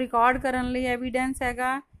ਉਹ ਰਿਕਾਰਡ ਕਰਨ ਲਈ ਐਵੀਡੈਂਸ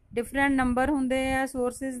ਹੈਗਾ। ਡਿਫਰੈਂਟ ਨੰਬਰ ਹੁੰਦੇ ਆ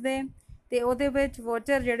ਸੋਰਸਿਸ ਦੇ, ਤੇ ਉਹਦੇ ਵਿੱਚ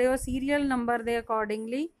ਵਾਚਰ ਜਿਹੜੇ ਉਹ ਸੀਰੀਅਲ ਨੰਬਰ ਦੇ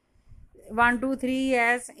ਅਕੋਰਡਿੰਗਲੀ 1 2 3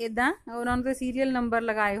 ਐਸ ਇੱਦਾਂ ਉਹਨਾਂ ਨੂੰ ਤੇ ਸੀਰੀਅਲ ਨੰਬਰ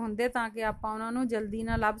ਲਗਾਏ ਹੁੰਦੇ ਤਾਂ ਕਿ ਆਪਾਂ ਉਹਨਾਂ ਨੂੰ ਜਲਦੀ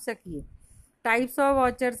ਨਾਲ ਲੱਭ ਸਕੀਏ। ਟਾਈਪਸ ਆਫ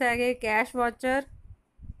ਵਾਚਰਸ ਹੈਗੇ ਕੈਸ਼ ਵਾਚਰ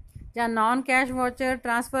ਜਾਂ ਨਾਨ ਕੈਸ਼ ਵਾਚਰ,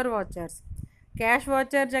 ਟ੍ਰਾਂਸਫਰ ਵਾਚਰਸ। ਕੈਸ਼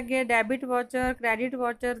ਵਾਚਰ 'ਚ ਅੱਗੇ ਡੈਬਿਟ ਵਾਚਰ, ਕ੍ਰੈਡਿਟ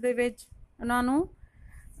ਵਾਚਰ ਦੇ ਵਿੱਚ ਉਹਨਾਂ ਨੂੰ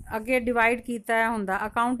ਅੱਗੇ ਡਿਵਾਈਡ ਕੀਤਾ ਹੁੰਦਾ।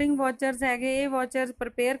 ਅਕਾਊਂਟਿੰਗ ਵਾਚਰਸ ਹੈਗੇ, ਇਹ ਵਾਚਰਸ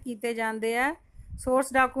ਪ੍ਰਪੇਅਰ ਕੀਤੇ ਜਾਂਦੇ ਆ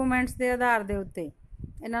ਸੋਰਸ ਡਾਕੂਮੈਂਟਸ ਦੇ ਆਧਾਰ ਦੇ ਉੱਤੇ।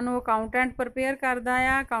 ਇਹਨਾਂ ਨੂੰ ਅਕਾਊਂਟੈਂਟ ਪ੍ਰਪੇਅਰ ਕਰਦਾ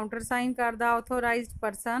ਆ, ਕਾਊਂਟਰ ਸਾਈਨ ਕਰਦਾ ਆਥੋਰਾਈਜ਼ਡ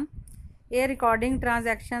ਪਰਸਨ। ਇਹ ਰਿਕਾਰਡਿੰਗ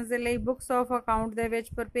ਟ੍ਰਾਂਜੈਕਸ਼ਨਸ ਦੇ ਲਈ ਬੁੱਕਸ ਆਫ ਅਕਾਊਂਟ ਦੇ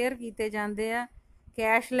ਵਿੱਚ ਪ੍ਰਪੇਅਰ ਕੀਤੇ ਜਾਂਦੇ ਆ,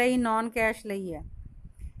 ਕੈਸ਼ ਲਈ, ਨਾਨ ਕੈਸ਼ ਲਈ ਹੈ।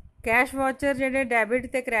 ਕੈਸ਼ ਵਾਚਰ ਜਿਹੜੇ ਡੈਬਿਟ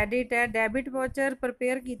ਤੇ ਕ੍ਰੈਡਿਟ ਹੈ, ਡੈਬਿਟ ਵਾਚਰ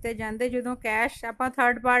ਪ੍ਰਪੇਅਰ ਕੀਤੇ ਜਾਂਦੇ ਜਦੋਂ ਕੈਸ਼ ਆਪਾਂ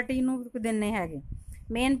ਥਰਡ ਪਾਰਟੀ ਨੂੰ ਦਿੰਨੇ ਹੈਗੇ।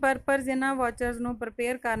 ਮੇਨ ਪਰਪਸ ਇਹਨਾਂ ਵਾਚਰਸ ਨੂੰ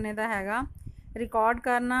ਪ੍ਰਪੇਅਰ ਕਰਨੇ ਦਾ ਹੈਗਾ ਰਿਕਾਰਡ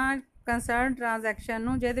ਕਰਨਾ ਕੰਸਰਨ ਟ੍ਰਾਂਜੈਕਸ਼ਨ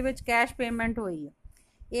ਨੂੰ ਜਿਹਦੇ ਵਿੱਚ ਕੈਸ਼ ਪੇਮੈਂਟ ਹੋਈ ਹੈ।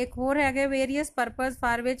 ਇੱਕ ਹੋਰ ਹੈਗੇ various purpose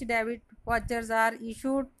for which debit ਵਾਚਰਸ R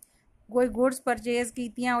issued. ਕੋਈ ਗੁੱਡਸ ਪਰਚੇਜ਼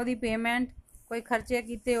ਕੀਤੀਆਂ ਉਹਦੀ ਪੇਮੈਂਟ, ਕੋਈ ਖਰਚੇ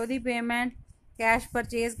ਕੀਤੇ ਉਹਦੀ ਪੇਮੈਂਟ, ਕੈਸ਼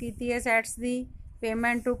ਪਰਚੇਜ਼ ਕੀਤੀ ਹੈ sets the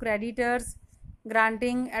payment to ਕ੍ਰੈਡੀਟਰਸ,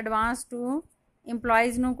 ਗ੍ਰਾਂਟਿੰਗ advance to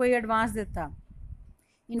employees ਨੂੰ ਕੋਈ ਐਡਵਾਂਸ ਦਿੱਤਾ।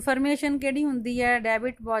 ਇਨਫੋਰਮੇਸ਼ਨ ਕਿਹੜੀ ਹੁੰਦੀ ਹੈ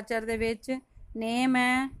ਡੈਬਿਟ ਵਾਚਰ ਦੇ ਵਿੱਚ? ਨੇਮ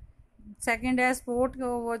ਹੈ, ਸੈਕਿੰਡ ਹੈ ਸਪੋਰਟ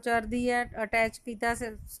ਵਾਚਰ ਦੀ ਹੈ ਅਟੈਚ ਕੀਤਾ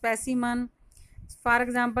ਸਪੈਸੀਮਨ। ਫਾਰ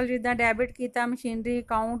ਐਗਜ਼ਾਮਪਲ ਜਿੱਦਾਂ ਡੈਬਿਟ ਕੀਤਾ ਮਸ਼ੀਨਰੀ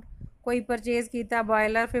ਅਕਾਊਂਟ, ਕੋਈ ਪਰਚੇਜ਼ ਕੀਤਾ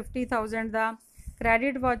ਬੋਇਲਰ 50,000 ਦਾ।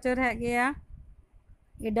 ਕ੍ਰੈਡਿਟ ਵਾਚਰ ਹੈਗੇ ਆ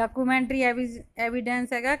ਇਹ ਡਾਕੂਮੈਂਟਰੀ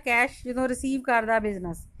ਐਵੀਡੈਂਸ ਹੈਗਾ ਕੈਸ਼ ਜਦੋਂ ਰਿਸੀਵ ਕਰਦਾ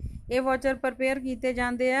ਬਿਜ਼ਨਸ। ਇਹ ਵਾਚਰ ਪ੍ਰਪੇਅਰ ਕੀਤੇ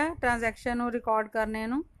ਜਾਂਦੇ ਆ ਟ੍ਰਾਂਜੈਕਸ਼ਨ ਨੂੰ ਰਿਕਾਰਡ ਕਰਨੇ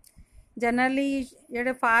ਨੂੰ। ਜਨਰਲੀ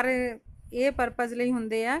ਜਿਹੜੇ ਫਾਰ ਇਹ ਪਰਪਸ ਲਈ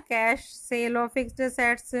ਹੁੰਦੇ ਆ cash sale of fixed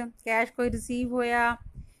assets, cash ਕੋਈ ਰਿਸੀਵ ਹੋਇਆ,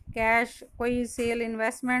 ਕੈਸ਼ ਕੋਈ ਸੇਲ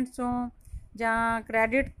ਇਨਵੈਸਟਮੈਂਟ 'ਚੋਂ, ਜਾਂ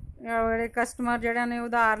ਕ੍ਰੈਡਿਟ ਜਿਹੜੇ ਕਸਟਮਰ ਜਿਹੜਾ ਨੇ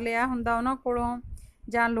ਉਧਾਰ ਲਿਆ ਹੁੰਦਾ ਉਹਨਾਂ ਕੋਲੋਂ,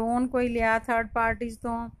 ਜਾਂ ਲੋਨ ਕੋਈ ਲਿਆ ਥਰਡ ਪਾਰਟੀਜ਼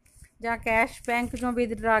ਤੋਂ, ਜਾਂ ਕੈਸ਼ ਬੈਂਕ 'ਚੋਂ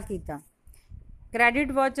ਵਿਦਡਰਾ ਕੀਤਾ।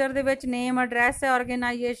 ਕ੍ਰੈਡਿਟ ਵਾਚਰ ਦੇ ਵਿੱਚ ਨੇਮ, ਐਡਰੈਸ ਹੈ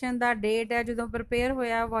ਆਰਗੇਨਾਈਜੇਸ਼ਨ ਦਾ, ਡੇਟ ਹੈ ਜਦੋਂ ਪ੍ਰਪੇਅਰ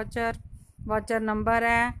ਹੋਇਆ ਵਾਚਰ, ਵਾਚਰ ਨੰਬਰ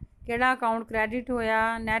ਹੈ, ਕਿਹੜਾ ਅਕਾਊਂਟ ਕ੍ਰੈਡਿਟ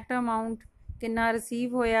ਹੋਇਆ, ਨੈਟ ਅਮਾਊਂਟ ਕਿੰਨਾ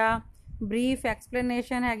ਰਿਸੀਵ ਹੋਇਆ, ਬਰੀਫ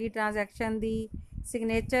ਐਕਸਪਲੇਨੇਸ਼ਨ ਹੈਗੀ ਟ੍ਰਾਂਜੈਕਸ਼ਨ ਦੀ,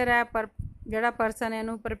 ਸਿਗਨੇਚਰ ਹੈ ਜਿਹੜਾ ਪਰਸਨ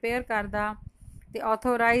ਇਹਨੂੰ ਪ੍ਰਪੇਅਰ ਕਰਦਾ, ਤੇ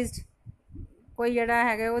ਆਥੋਰਾਈਜ਼ਡ ਕੋਈ ਜਿਹੜਾ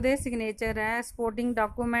ਹੈਗਾ ਉਹਦੇ ਸਿਗਨੇਚਰ ਹੈ। ਸਪੋਰਟਿੰਗ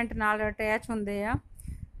ਡਾਕੂਮੈਂਟ ਨਾਲ ਅਟੈਚ ਹੁੰਦੇ ਆ,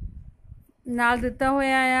 ਨਾਲ ਦਿੱਤਾ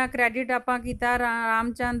ਹੋਇਆ ਆ। ਕ੍ਰੈਡਿਟ ਆਪਾਂ ਕੀਤਾ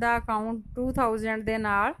ਰਾਮਚੰਦ ਦਾ ਅਕਾਊਂਟ 2000 ਦੇ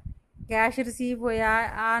ਨਾਲ, ਕੈਸ਼ ਰਿਸੀਵ ਹੋਇਆ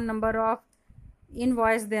ਆ ਨੰਬਰ ਆਫ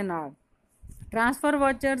ਇਨਵੋਇਸ ਦੇ ਨਾਲ। ਟ੍ਰਾਂਸਫਰ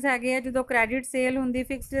ਵਾਚਰਸ ਹੈਗੇ ਆ ਜਦੋਂ ਕ੍ਰੈਡਿਟ ਸੇਲ ਹੁੰਦੀ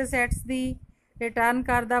ਫਿਕਸਡ ਅਸੈਟਸ ਦੀ, ਰਿਟਰਨ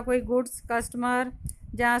ਕਰਦਾ ਕੋਈ ਗੁੱਡਸ ਕਸਟਮਰ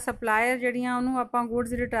ਜਾਂ ਸਪਲਾਇਰ ਜਿਹੜੀਆਂ ਉਹਨੂੰ ਆਪਾਂ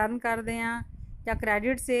ਗੁੱਡਸ ਰਿਟਰਨ ਕਰਦੇ ਹਾਂ, ਜਾਂ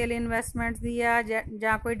ਕ੍ਰੈਡਿਟ ਸੇਲ ਇਨਵੈਸਟਮੈਂਟਸ ਦੀ ਆ,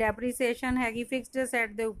 ਜਾਂ ਕੋਈ ਡੈਪਰੀਸੀਏਸ਼ਨ ਹੈਗੀ ਫਿਕਸਡ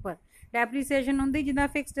ਅਸੈਟ ਦੇ ਉੱਪਰ। ਡੈਪਰੀਸੀਏਸ਼ਨ ਹੁੰਦੀ ਜਿੱਦਾਂ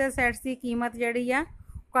ਫਿਕਸਡ ਅਸੈਟਸ ਦੀ ਕੀਮਤ ਜਿਹੜੀ ਆ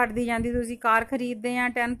ਘਟਦੀ ਜਾਂਦੀ। ਤੁਸੀਂ ਕਾਰ ਖਰੀਦਦੇ ਆ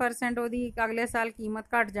 10% ਉਹਦੀ ਅਗਲੇ ਸਾਲ ਕੀਮਤ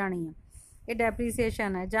ਘਟ ਜਾਣੀ ਆ, ਇਹ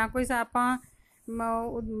ਡੈਪਰੀਸੀਏਸ਼ਨ ਹੈ। ਜਾਂ ਕੋਈ ਆਪਾਂ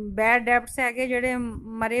ਬੈਡ ਡੈਪਟਸ ਹੈਗੇ ਜਿਹੜੇ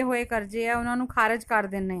ਮਰੇ ਹੋਏ ਕਰਜ਼ੇ ਆ ਉਹਨਾਂ ਨੂੰ ਖਾਰਜ ਕਰ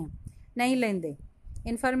ਦਿੰਦੇ ਆ, ਨਹੀਂ ਲੈਂਦੇ।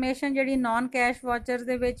 ਇਨਫੋਰਮੇਸ਼ਨ ਜਿਹੜੀ ਨਾਨ ਕੈਸ਼ ਵਾਚਰ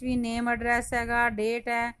ਦੇ ਵਿੱਚ ਵੀ ਨੇਮ, ਐਡਰੈਸ ਹੈਗਾ, ਡੇਟ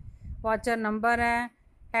ਹੈ, ਵਾਚਰ ਨੰਬਰ ਹੈ,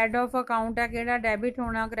 ਹੈਡ ਆਫ ਅਕਾਊਂਟ ਹੈ ਕਿਹੜਾ ਡੈਬਿਟ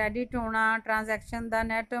ਹੋਣਾ ਕ੍ਰੈਡਿਟ ਹੋਣਾ, ਟ੍ਰਾਂਜੈਕਸ਼ਨ ਦਾ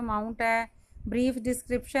ਨੈਟ ਅਮਾਊਂਟ ਹੈ, ਬਰੀਫ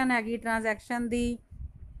ਡਿਸਕ੍ਰਿਪਸ਼ਨ ਹੈਗੀ ਟ੍ਰਾਂਜੈਕਸ਼ਨ ਦੀ,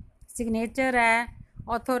 ਸਿਗਨੇਚਰ ਹੈ,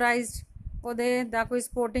 ਆਥੋਰਾਈਜ਼ਡ ਉਹਦੇ ਦਾ ਕੋਈ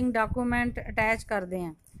ਸਪੋਰਟਿੰਗ ਡਾਕੂਮੈਂਟ ਅਟੈਚ ਕਰਦੇ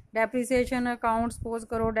ਆ। ਡੈਪਰੀਸੀਏਸ਼ਨ ਅਕਾਊਂਟ ਸਪੋਜ਼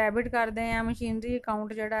ਕਰੋ ਡੈਬਿਟ ਕਰਦੇ ਆ, ਮਸ਼ੀਨਰੀ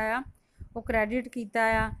ਅਕਾਊਂਟ ਜਿਹੜਾ ਆ ਉਹ ਕ੍ਰੈਡਿਟ ਕੀਤਾ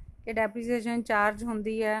ਆ ਕਿ ਡੈਪਰੀਸੀਏਸ਼ਨ ਚਾਰਜ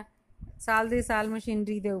ਹੁੰਦੀ ਹੈ ਸਾਲ ਦੇ ਸਾਲ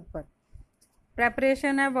ਮਸ਼ੀਨਰੀ ਦੇ ਉੱਪਰ।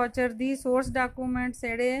 ਪ੍ਰੈਪਰੇਸ਼ਨ ਹੈ ਵਾਚਰ ਦੀ। ਸੋਰਸ ਡਾਕੂਮੈਂਟਸ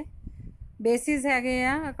ਜਿਹੜੇ ਬੇਸਿਸ ਹੈਗੇ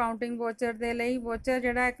ਆ ਅਕਾਊਂਟਿੰਗ ਵਾਚਰ ਦੇ ਲਈ। ਵਾਚਰ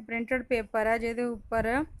ਜਿਹੜਾ ਇੱਕ ਪ੍ਰਿੰਟਡ ਪੇਪਰ ਹੈ ਜਿਹਦੇ ਉੱਪਰ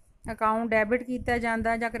ਅਕਾਊਂਟ ਡੈਬਿਟ ਕੀਤਾ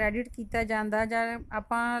ਜਾਂਦਾ ਜਾਂ ਕ੍ਰੈਡਿਟ ਕੀਤਾ ਜਾਂਦਾ ਜਾਂ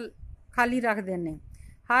ਆਪਾਂ ਖਾਲੀ ਰੱਖ ਦਿੰਦੇ।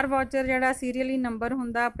 ਹਰ ਵਾਚਰ ਜਿਹੜਾ ਸੀਰੀਅਲੀ ਨੰਬਰ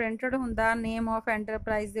ਹੁੰਦਾ, ਪ੍ਰਿੰਟਡ ਹੁੰਦਾ ਨੇਮ ਆਫ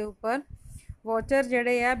ਐਂਟਰਪ੍ਰਾਈਜ਼ ਦੇ ਉੱਪਰ। ਵਾਚਰ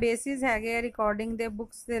ਜਿਹੜੇ ਆ ਬੇਸਿਸ ਹੈਗੇ ਆ ਰਿਕਾਰਡਿੰਗ ਦੇ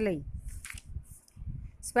ਬੁੱਕਸ ਦੇ ਲਈ।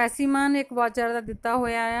 ਸਪੈਸੀਮਨ ਇੱਕ ਵਾਚਰ ਦਾ ਦਿੱਤਾ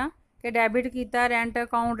ਹੋਇਆ ਆ ਕਿ ਡੈਬਿਟ ਕੀਤਾ ਰੈਂਟ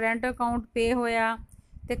ਅਕਾਊਂਟ ਪੇ ਹੋਇਆ,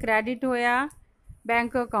 ਤੇ ਕ੍ਰੈਡਿਟ ਹੋਇਆ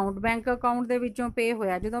ਬੈਂਕ ਅਕਾਊਂਟ ਦੇ ਵਿੱਚੋਂ ਪੇ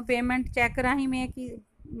ਹੋਇਆ। ਜਦੋਂ ਪੇਮੈਂਟ ਚੈੱਕ ਰਾਹੀਂ ਮੇਕ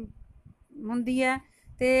ਹੁੰਦੀ ਹੈ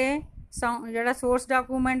ਤੇ ਜਿਹੜਾ ਸੋਰਸ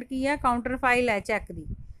ਡਾਕੂਮੈਂਟ ਕੀ ਹੈ ਕਾਊਂਟਰ ਫਾਈਲ ਹੈ ਚੈੱਕ ਦੀ,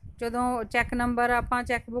 ਜਦੋਂ ਚੈੱਕ ਨੰਬਰ ਆਪਾਂ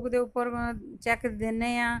ਚੈੱਕਬੁੱਕ ਦੇ ਉੱਪਰ ਚੈੱਕ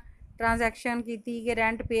ਦਿੰਦੇ ਆ ਟ੍ਰਾਂਜੈਕਸ਼ਨ ਕੀਤੀ ਕਿ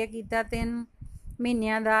ਰੈਂਟ ਪੇ ਕੀਤਾ 3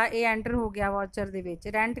 ਮਹੀਨਿਆਂ ਦਾ, ਇਹ ਐਂਟਰ ਹੋ ਗਿਆ ਵਾਚਰ ਦੇ ਵਿੱਚ।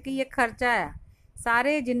 ਰੈਂਟ ਕੀ ਇੱਕ ਖਰਚਾ ਆ,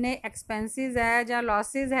 ਸਾਰੇ ਜਿੰਨੇ ਐਕਸਪੈਂਸਿਸ ਹੈ ਜਾਂ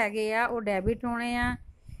ਲਾਸਿਸ ਹੈਗੇ ਆ ਉਹ ਡੈਬਿਟ ਹੋਣੇ ਆ।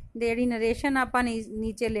 ਜਿਹੜੀ ਨਰੇਸ਼ਨ ਆਪਾਂ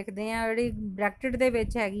ਨੀਚੇ ਲਿਖਦੇ ਆ ਜਿਹੜੀ ਬ੍ਰੈਕਟਡ ਦੇ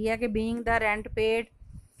ਵਿੱਚ ਹੈਗੀ ਆ ਕਿ being the rent paid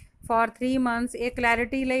for 3 months, ਇਹ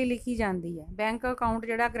ਕਲੈਰਿਟੀ ਲਈ ਲਿਖੀ ਜਾਂਦੀ ਹੈ। ਬੈਂਕ ਅਕਾਊਂਟ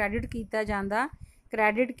ਜਿਹੜਾ ਕ੍ਰੈਡਿਟ ਕੀਤਾ ਜਾਂਦਾ,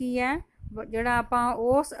 ਕ੍ਰੈਡਿਟ ਕੀ ਹੈ ਜਿਹੜਾ ਆਪਾਂ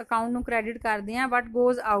ਉਸ ਅਕਾਊਂਟ ਨੂੰ ਕ੍ਰੈਡਿਟ ਕਰਦੇ ਆ ਬਟ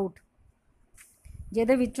ਗੋਜ਼ ਆਊਟ,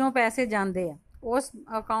 ਜਿਹਦੇ ਵਿੱਚੋਂ ਪੈਸੇ ਜਾਂਦੇ ਆ ਉਸ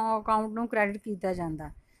ਅਕਾਊਂਟ ਨੂੰ ਕ੍ਰੈਡਿਟ ਕੀਤਾ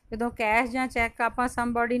ਜਾਂਦਾ। ਜਦੋਂ ਕੈਸ਼ ਜਾਂ ਚੈੱਕ ਆਪਾਂ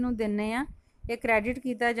ਸਮਬਡੀ ਨੂੰ ਦਿੰਦੇ ਆ ਇਹ ਕ੍ਰੈਡਿਟ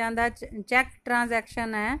ਕੀਤਾ ਜਾਂਦਾ। ਚੈੱਕ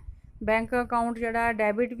ਟ੍ਰਾਂਜੈਕਸ਼ਨ ਹੈ, ਬੈਂਕ ਅਕਾਊਂਟ ਜਿਹੜਾ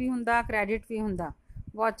ਡੈਬਿਟ ਵੀ ਹੁੰਦਾ ਕ੍ਰੈਡਿਟ ਵੀ ਹੁੰਦਾ।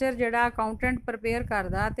 ਵਾਚਰ ਜਿਹੜਾ ਅਕਾਊਂਟੈਂਟ ਪ੍ਰਪੇਅਰ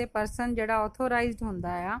ਕਰਦਾ ਅਤੇ ਪਰਸਨ ਜਿਹੜਾ ਆਥੋਰਾਈਜ਼ਡ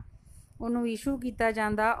ਹੁੰਦਾ ਆ ਉਹਨੂੰ ਇਸ਼ੂ ਕੀਤਾ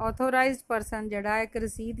ਜਾਂਦਾ। ਆਥੋਰਾਈਜ਼ਡ ਪਰਸਨ ਜਿਹੜਾ ਇੱਕ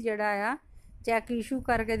ਰਸੀਦ ਜਿਹੜਾ ਆ ਚੈੱਕ ਇਸ਼ੂ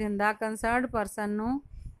ਕਰਕੇ ਦਿੰਦਾ ਕੰਸਰਨਡ ਪਰਸਨ ਨੂੰ।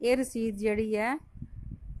 ਇਹ ਰਸੀਦ ਜਿਹੜੀ ਹੈ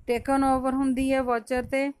ਟੇਕਨ ਓਵਰ ਹੁੰਦੀ ਹੈ ਵਾਚਰ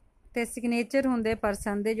ਤੇ ਸਿਗਨੇਚਰ ਹੁੰਦੇ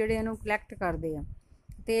ਪਰਸਨ ਦੇ ਜਿਹੜੇ ਇਹਨੂੰ ਕਲੈਕਟ ਕਰਦੇ ਆ।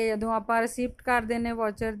 ਤੇ ਜਦੋਂ ਆਪਾਂ ਰਿਸੀਪਟ ਕਰ ਦਿੰਦੇ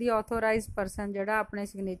ਵਾਚਰ ਦੀ, ਆਥੋਰਾਈਜ਼ਡ ਪਰਸਨ ਜਿਹੜਾ ਆਪਣੇ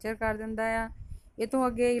ਸਿਗਨੇਚਰ ਕਰ ਦਿੰਦਾ ਆ। ਇਹ ਤੋਂ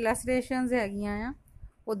ਅੱਗੇ ਇਲਸਟ੍ਰੇਸ਼ਨਸ ਹੈਗੀਆਂ ਆ,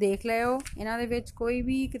 ਉਹ ਦੇਖ ਲਿਓ। ਇਹਨਾਂ ਦੇ ਵਿੱਚ ਕੋਈ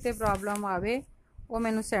ਵੀ ਕਿਤੇ ਪ੍ਰੋਬਲਮ ਆਵੇ ਉਹ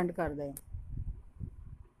ਮੈਨੂੰ ਸੈਂਡ ਕਰ ਦਿਓ।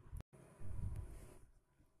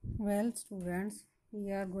 Well students,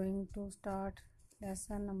 we are going to start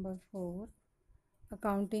lesson number 4,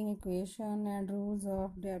 accounting equation and rules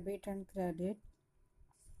of debit and credit.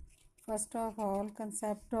 First of all,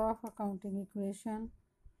 concept of accounting equation.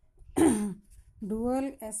 Dual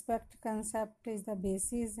aspect concept is the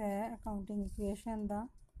basis है accounting equation ਦਾ।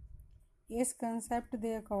 इस concept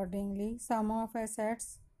ਦੇ accordingly sum of assets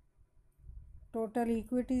total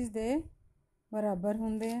equities ਦੇ ਬਰਾਬਰ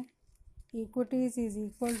ਹੁੰਦੇ ਆ। equities is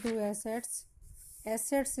equal to assets।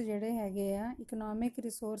 Assets ਜਿਹੜੇ ਹੈਗੇ ਆ ਇਕਨੋਮਿਕ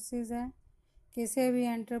ਰਿਸੋਰਸਿਸ ਹੈ ਕਿਸੇ ਵੀ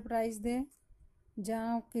ਐਂਟਰਪ੍ਰਾਈਜ਼ ਦੇ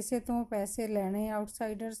ਜਾਂ ਕਿਸੇ ਤੋਂ ਪੈਸੇ ਲੈਣੇ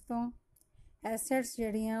ਆਊਟਸਾਈਡਰਸ ਤੋਂ। ਐਸੈਟਸ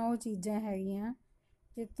ਜਿਹੜੀਆਂ ਉਹ ਚੀਜ਼ਾਂ ਹੈਗੀਆਂ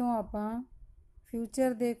ਜਿੱਥੋਂ ਆਪਾਂ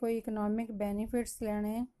ਫਿਊਚਰ ਦੇ ਕੋਈ ਇਕਨੋਮਿਕ ਬੈਨੀਫਿਟਸ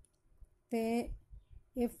ਲੈਣੇ ਤੇ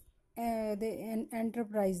ਇਫ ਦੇ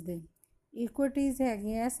ਐਂਟਰਪ੍ਰਾਈਜ਼ ਦੇ। ਇਕੁਇਟੀਜ਼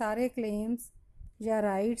ਹੈਗੀਆਂ ਸਾਰੇ ਕਲੇਮਸ ਜਾਂ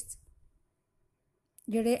ਰਾਈਟਸ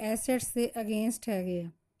ਜਿਹੜੇ ਐਸੈਟਸ ਦੇ ਅਗੇਂਸਟ ਹੈਗੇ ਆ।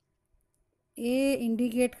 ਇਹ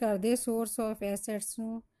ਇੰਡੀਕੇਟ ਕਰਦੇ ਸੋਰਸ ਆਫ ਐਸੈਟਸ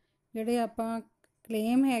ਨੂੰ। ਜਿਹੜੇ ਆਪਾਂ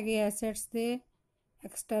ਕਲੇਮ ਹੈਗੇ ਐਸੈਟਸ ਦੇ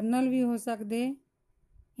ਐਕਸਟਰਨਲ ਵੀ ਹੋ ਸਕਦੇ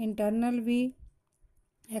ਇੰਟਰਨਲ ਵੀ।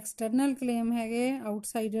 ਐਕਸਟਰਨਲ ਕਲੇਮ ਹੈਗੇ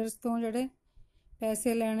ਆਊਟਸਾਈਡਰਸ ਤੋਂ ਜਿਹੜੇ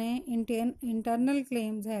ਪੈਸੇ ਲੈਣੇ। ਇੰਟਰਨਲ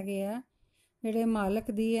ਕਲੇਮਸ ਹੈਗੇ ਆ ਜਿਹੜੇ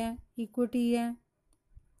ਮਾਲਕ ਦੀ ਹੈ ਇਕੁਇਟੀ ਹੈ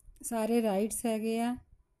ਸਾਰੇ ਰਾਈਟਸ ਹੈਗੇ ਆ।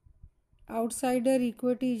 ਆਊਟਸਾਈਡਰ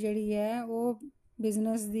ਇਕੁਇਟੀ ਜਿਹੜੀ ਹੈ ਉਹ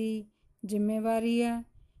ਬਿਜ਼ਨਸ ਦੀ ਜ਼ਿੰਮੇਵਾਰੀ ਹੈ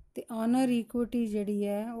ਤੇ ਓਨਰ ਇਕੁਇਟੀ ਜਿਹੜੀ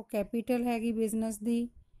ਹੈ ਉਹ ਕੈਪੀਟਲ ਹੈਗੀ ਬਿਜ਼ਨਸ ਦੀ।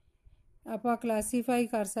 ਆਪਾਂ ਕਲਾਸੀਫਾਈ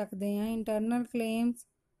ਕਰ ਸਕਦੇ ਹਾਂ internal claims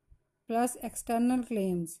plus external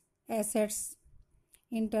claims assets.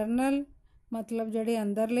 Internal ਮਤਲਬ ਜਿਹੜੇ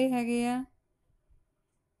ਅੰਦਰਲੇ ਹੈਗੇ ਆ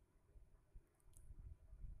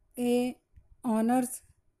ਇਹ ਓਨਰਸ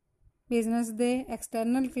ਬਿਜ਼ਨਸ ਦੇ।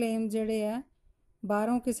 ਐਕਸਟਰਨਲ ਕਲੇਮ ਜਿਹੜੇ ਆ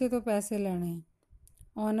ਬਾਹਰੋਂ ਕਿਸੇ ਤੋਂ ਪੈਸੇ ਲੈਣੇ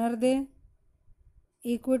ਓਨਰ ਦੇ।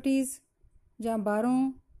 ਇਕੁਇਟੀਜ਼ ਜਾਂ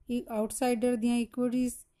ਬਾਹਰੋਂ ਆਊਟਸਾਈਡਰ ਦੀਆਂ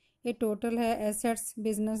ਇਕੁਇਟੀਜ਼ ਇਹ ਟੋਟਲ ਹੈ ਐਸੈਟਸ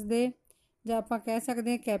ਬਿਜ਼ਨਸ ਦੇ। ਜਾਂ ਆਪਾਂ ਕਹਿ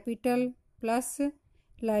ਸਕਦੇ ਹਾਂ ਕੈਪੀਟਲ ਪਲੱਸ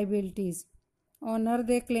ਲਾਇਬਿਲਟੀਜ਼। ਓਨਰ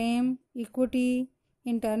ਦੇ ਕਲੇਮ ਇਕੁਇਟੀ,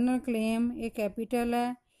 ਇੰਟਰਨਲ ਕਲੇਮ ਇਹ ਕੈਪੀਟਲ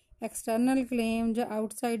ਹੈ, ਐਕਸਟਰਨਲ ਕਲੇਮ ਜਾਂ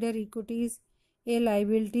ਆਊਟਸਾਈਡਰ ਇਕੁਇਟੀਜ਼ ਇਹ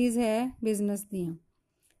ਲਾਇਬਿਲਟੀਜ਼ ਹੈ ਬਿਜ਼ਨਸ ਦੀਆਂ।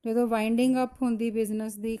 ਜਦੋਂ ਵਾਈਂਡਿੰਗ ਅਪ ਹੁੰਦੀ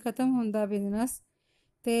ਬਿਜ਼ਨਸ ਦੀ, ਖ਼ਤਮ ਹੁੰਦਾ ਬਿਜ਼ਨਸ,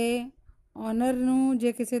 ਤੇ ਓਨਰ ਨੂੰ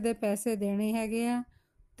ਜੇ ਕਿਸੇ ਦੇ ਪੈਸੇ ਦੇਣੇ ਹੈਗੇ ਆ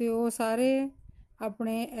ਤੇ ਉਹ ਸਾਰੇ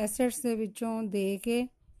ਆਪਣੇ ਐਸੈਟਸ ਦੇ ਵਿੱਚੋਂ ਦੇ ਕੇ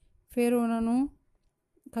ਫਿਰ ਉਹਨਾਂ ਨੂੰ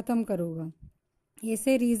ਖ਼ਤਮ ਕਰੂਗਾ।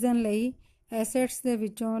 ਇਸੇ ਰੀਜ਼ਨ ਲਈ ਐਸੈਟਸ ਦੇ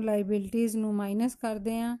ਵਿੱਚੋਂ ਲਾਇਬਿਲਟੀਜ਼ ਨੂੰ ਮਾਈਨਸ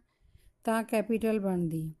ਕਰਦੇ ਹਾਂ ਤਾਂ ਕੈਪੀਟਲ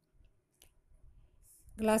ਬਣਦੀ।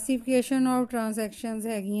 ਕਲਾਸੀਫਿਕੇਸ਼ਨ ਆਫ ਟ੍ਰਾਂਜੈਕਸ਼ਨਸ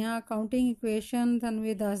ਹੈਗੀਆਂ। ਅਕਾਊਂਟਿੰਗ ਇਕੁਏਸ਼ਨ ਤੁਹਾਨੂੰ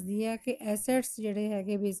ਇਹ ਦੱਸਦੀ ਹੈ ਕਿ ਐਸੈਟਸ ਜਿਹੜੇ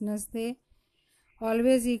ਹੈਗੇ ਬਿਜ਼ਨਸ ਦੇ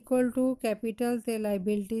ਆਲਵੇਜ਼ ਇਕੁਅਲ ਟੂ ਕੈਪੀਟਲ ਅਤੇ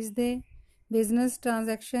ਲਾਇਬਿਲਟੀਜ਼ ਦੇ। ਬਿਜ਼ਨਸ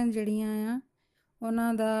ਟ੍ਰਾਂਜੈਕਸ਼ਨ ਜਿਹੜੀਆਂ ਆ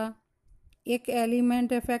ਉਹਨਾਂ ਦਾ ਇੱਕ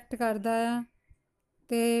ਐਲੀਮੈਂਟ ਇਫੈਕਟ ਕਰਦਾ ਆ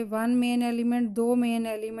ਤੇ 1 ਮੇਨ ਐਲੀਮੈਂਟ 2 ਮੇਨ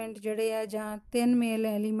ਐਲੀਮੈਂਟ ਜਿਹੜੇ ਆ ਜਾਂ 3 ਮੇਨ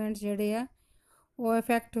ਐਲੀਮੈਂਟ ਜਿਹੜੇ ਆ ਉਹ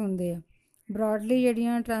ਇਫੈਕਟ ਹੁੰਦੇ ਆ। ਬਰੋਡਲੀ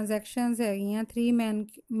ਜਿਹੜੀਆਂ ਟ੍ਰਾਂਜੈਕਸ਼ਨਸ ਹੈਗੀਆਂ 3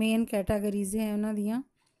 ਮੇਨ ਕੈਟਾਗਰੀਜ਼ ਹੈ ਉਹਨਾਂ ਦੀਆਂ।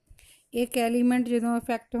 ਇੱਕ ਐਲੀਮੈਂਟ ਜਦੋਂ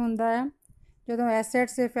ਇਫੈਕਟ ਹੁੰਦਾ ਆ ਜਦੋਂ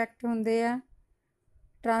ਐਸੈਟਸ ਇਫੈਕਟ ਹੁੰਦੇ ਆ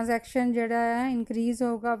ਟ੍ਰਾਂਜੈਕਸ਼ਨ ਜਿਹੜਾ ਆ ਇਨਕਰੀਜ਼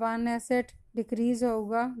ਹੋਊਗਾ 1 ਐਸੈਟ, ਡਿਕਰੀਜ਼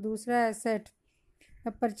ਹੋਊਗਾ ਦੂਸਰਾ ਐਸੈਟ।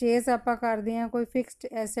 ਪਰਚੇਜ਼ ਆਪਾਂ ਕਰਦੇ ਹਾਂ ਕੋਈ fixed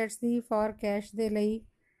assets the for cash ਦੇ ਲਈ,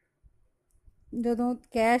 ਜਦੋਂ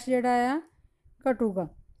ਕੈਸ਼ ਜਿਹੜਾ ਆ ਘਟੂਗਾ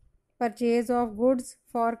purchase of goods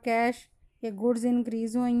for cash, ये गुड्स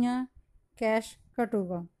इनक्रीज होइयां, cash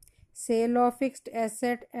घटूगा। Cell of fixed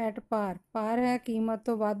asset at par, पार है कीमत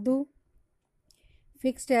तो वाधू।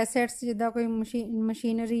 फिक्सड एसेट्स जिदा कोई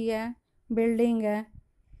मशीनरी है, बिल्डिंग है।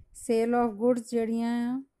 Cell of goods जड़ियाँ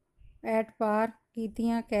at par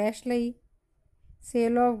कीतियां कैश लई।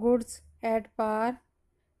 Cell of goods at par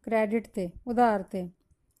credit ते, उधार ते।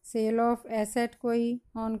 सेल ऑफ एसेट कोई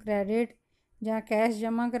ऑन क्रैडिट, ਜਾਂ कैश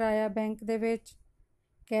जमा कराया बैंक दे विच,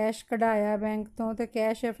 कैश कढ़ाया बैंक तो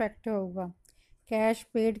कैश इफैक्ट होगा। कैश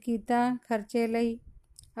पेड किया खर्चे लई,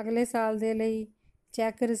 अगले साल दे लई।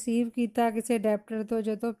 चैक रिसीव किया किसी डैप्टर तो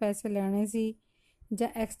जो तो पैसे लैने सी, ਜਾਂ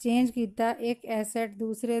एक्सचेंज किया एक एसेट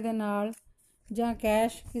दूसरे दे नाल, ਜਾਂ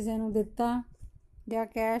कैश किसी नूं दिता, ਜਾਂ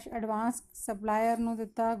कैश एडवांस सप्लायर नूं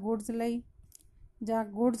दिता गुड्स लई, ਜਾਂ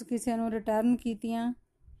गुड्स किसी नूं रिटर्न कीतियां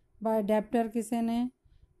बाय डैप्टर किसी ने।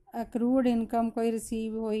 अक्रूड इनकम कोई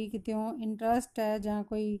रिसीव हुई कितों, इंटरस्ट है ਜਾਂ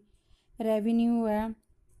कोई रेवन्यू है,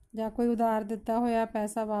 ਜਾਂ कोई उधार दिता होया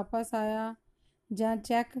पैसा वापस आया, ਜਾਂ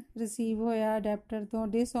चैक रिसीव होया डैप्टर तो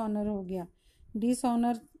डिसऑनर हो गया।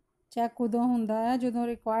 डिसऑनर चैक उदों हुंदा है जदों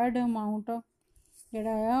रिक्वायर्ड अमाउंट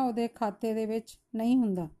जिहड़ा आ उहदे खाते दे विच नहीं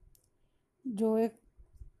हुंदा, जो एक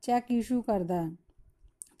चैक इशू करदा है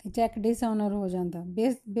ते चैक डिसऑनर हो जाता।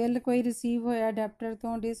 बिल कोई रिसीव होया डैप्टर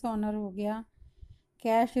तो डिसऑनर हो गया।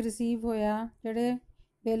 कैश रिसीव होया जिहड़े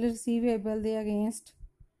बिल रिसीवेबल दे अगेंस्ट,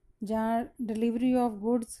 ਜਾਂ delivery of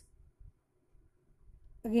goods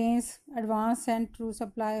against advance sent to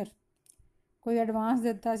supplier, कोई एडवांस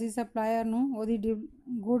दिता सी सप्लायर नूं, उहदी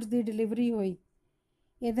गुड्स दी डिलीवरी होई।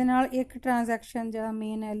 ਇਹਦੇ ਨਾਲ ਇੱਕ ट्रांजैक्शन ਜਿਹੜਾ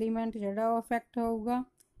मेन एलीमेंट ਜਿਹੜਾ ਉਹ ਅਫੈਕਟ ਹੋਊਗਾ।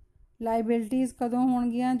 ਲਾਇਬਿਲਟੀਜ਼ ਕਦੋਂ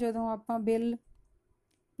ਹੋਣਗੀਆਂ, ਜਦੋਂ ਆਪਾਂ ਬਿੱਲ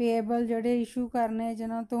ਪੇਏਬਲ ਜਿਹੜੇ ਇਸ਼ੂ ਕਰਨੇ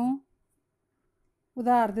ਜਿਨ੍ਹਾਂ ਤੋਂ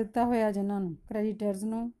ਉਧਾਰ ਦਿੱਤਾ ਹੋਇਆ, ਜਿਨ੍ਹਾਂ ਨੂੰ ਕ੍ਰੈਡੀਟਰਸ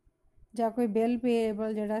ਨੂੰ, ਜਾਂ ਕੋਈ ਬਿੱਲ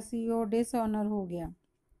ਪੇਏਬਲ ਜਿਹੜਾ ਸੀ ਉਹ ਡਿਸऑनर ਹੋ ਗਿਆ।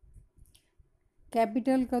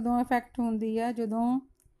 कैपिटल कदों इफैक्ट होंदी है, जदों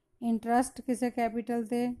इंटरस्ट किसी कैपिटल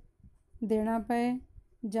ते देना पे,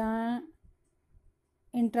 जां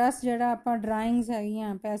इंटरस्ट जिहड़ा आपां ड्राइंग्स हैगियां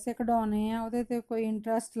पैसे कढाउने आ उहदे ते कोई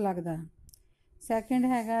इंटरस्ट लगदा। सैकेंड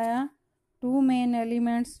हैगा आ टू मेन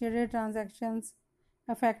एलीमेंट्स जिहड़े ट्रांजैक्शनस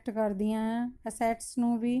अफैक्ट करदियां आ, असैट्स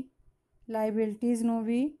नूं भी लाइबिलिटीज़ नूं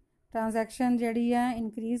भी। ट्रांजैक्शन जिहड़ी आ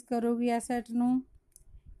इनक्रीज़ करूगी असैट नूं,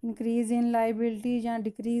 इनक्रीज़ इन लाइबिलिटी ਜਾਂ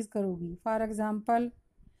डिक्रीज़ करूगी। फॉर एग्जाम्पल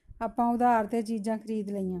ਆਪਾਂ ਉਧਾਰ 'ਤੇ ਚੀਜ਼ਾਂ ਖਰੀਦ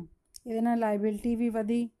ਲਈਆਂ, ਇਹਦੇ ਨਾਲ ਲਾਇਬਿਲਿਟੀ ਵੀ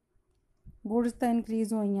ਵਧੀ, ਗੁड्स ਤਾਂ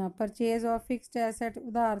ਇਨਕਰੀਜ਼ ਹੋਈਆਂ। ਪਰਚੇਜ਼ ਆਫ ਫਿਕਸਡ ਐਸੈਟ,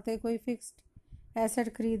 ਉਧਾਰ 'ਤੇ ਕੋਈ ਫਿਕਸਡ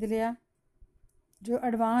ਐਸੈਟ ਖਰੀਦ ਲਿਆ, ਜੋ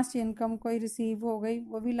ਐਡਵਾਂਸ ਇਨਕਮ ਕੋਈ ਰਿਸੀਵ ਹੋ ਗਈ,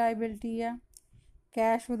 ਉਹ ਵੀ ਲਾਇਬਿਲਿਟੀ ਹੈ।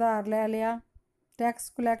 ਕੈਸ਼ ਉਧਾਰ ਲੈ ਲਿਆ, ਟੈਕਸ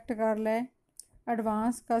ਕਲੈਕਟ ਕਰ ਲਏ,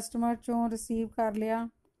 ਐਡਵਾਂਸ ਕਸਟਮਰ 'ਚੋਂ ਰਿਸੀਵ ਕਰ ਲਿਆ,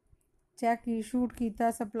 ਚੈੱਕ ਇਸ਼ੂਡ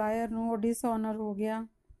ਕੀਤਾ ਸਪਲਾਇਰ ਨੂੰ, ਉਹ ਡਿਸऑनर ਹੋ ਗਿਆ।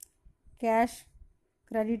 कैश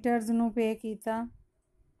क्रैडिटर्स नूं पे किया,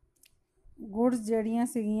 गुड्स जड़ियाँ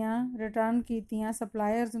सीगियां रिटर्न कीतियां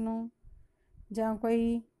सप्लायर्स नूं, जां कोई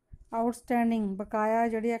आउटस्टैंडिंग बकाया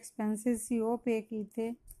जिहड़े एक्सपेंसिस सी वो पे कीते,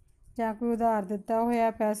 जां कोई उधार दिता होया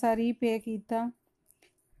पैसा रीपे किया।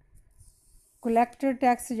 कलैक्टेड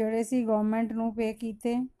टैक्स जिहड़े सी गवर्नमेंट नूं पे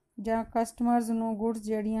कीते, जां कस्टमर्स नूं गुड्स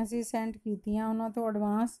जड़ियाँ सी सेंड कीतियां उन्हां तो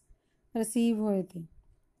एडवांस रिसीव होए थे।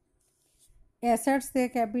 एसैट्स ते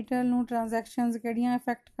कैपीटल नूं ट्रांजैक्शनस किहड़ियां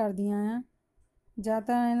इफैक्ट करदियां आ, जां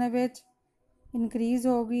तां इहदे विच इनक्रीज़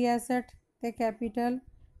होगी एसैट ते कैपीटल,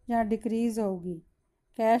 जां डिक्रीज़ होगी।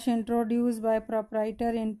 Cash introduce by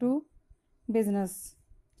proprietor into business,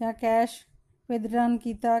 जां कैश विदड्रॉन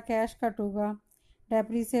कीता कैश घटूगा।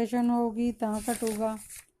 डेप्रीसीएशन होगी तां घटूगा।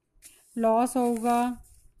 लॉस होगा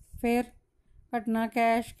फिर घटना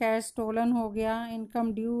कैश, कैश स्टोलन हो गया।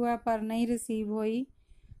 इनकम ड्यू है पर नहीं रिसीव हुई,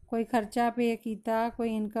 कोई खर्चा पे किया, कोई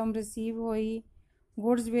इनकम रिसीव हुई,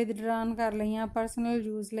 गुड्स विदड्रॉन कर लईआं परसनल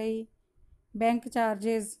यूज़ लई, बैंक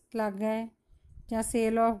चार्जिज लग गए। जां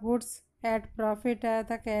sale of goods at profit है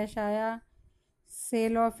तो कैश आया,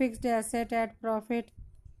 sale of fixed asset at profit,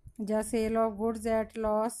 जां sale of goods at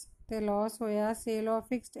loss तो लॉस होया, sale of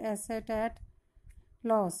fixed asset at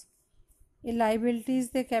loss. ये लाइबिलिटीज़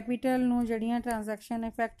ते कैपीटल नूं जड़ियां ट्रांजैक्शन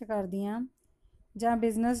इफैक्ट करदियां, जां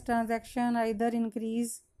business transaction either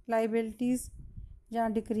increase liabilities ਜਾਂ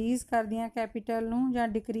डिक्रीज़ करदियां कैपीटल नूं, ਜਾਂ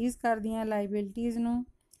डिक्रीज़ करदियां लाइबिलिटीज़ नूं,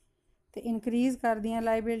 ते इनक्रीज़ करदियां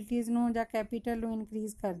लाइबिलिटीज़ नूं, ਜਾਂ कैपीटल नूं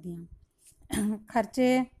इनक्रीज़ करदियां। खर्चे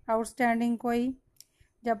आउटस्टैंडिंग कोई,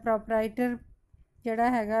 ਜਾਂ प्रोपराइटर जिहड़ा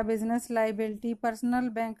हैगा business liability personal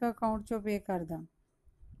bank account चों पे करदा।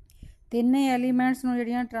 तिन्ने एलीमेंट्स नूं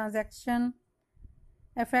जिहड़ियां ट्रांजैक्शन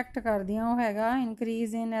इफैक्ट करदियां वो हैगा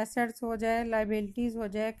इनक्रीज़ इन एसैट्स हो जाए, लाइबिलिटीज़ हो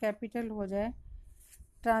जाए, कैपीटल हो जाए।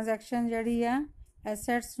 ट्रांजैक्शन जिहड़ी है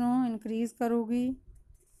ਐਸੈਟਸ ਨੂੰ ਇਨਕਰੀਜ਼ ਕਰੂਗੀ,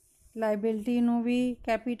 ਲਾਇਬਿਲਿਟੀ ਨੂੰ ਵੀ।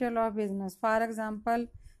 Capital of business, for example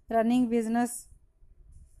running business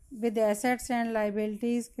with assets and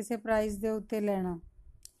liabilities ਕਿਸੇ ਪ੍ਰਾਈਸ ਦੇ ਉੱਤੇ ਲੈਣਾ।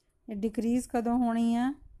 ਇਹ ਡਿਕਰੀਜ਼ ਕਦੋਂ ਹੋਣੀ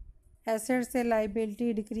ਆ? ਐਸੈਟਸ ਤੇ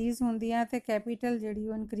ਲਾਇਬਿਲਿਟੀ ਡਿਕਰੀਜ਼ ਹੁੰਦੀ ਆ ਅਤੇ ਕੈਪੀਟਲ ਜਿਹੜੀ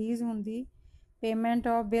ਉਹ ਇਨਕਰੀਜ਼ ਹੁੰਦੀ। Payment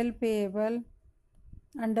of bill payable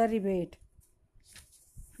under rebate.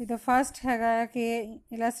 ਫਿਰ ਦਾ ਫਸਟ ਹੈਗਾ ਕਿ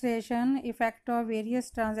illustration effect of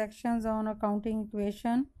various transactions on accounting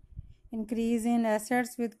equation, increase in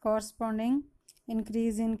assets with corresponding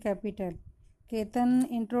increase in capital. Ketan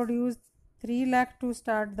introduced 3 lakh to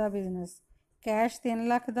start the business. Cash 3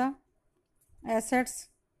 lakh ਦਾ, assets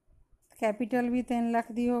capital ਵੀ 3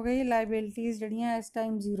 lakh ਦੀ ਹੋ ਗਈ, liabilities ਜਿਹੜੀਆਂ ਇਸ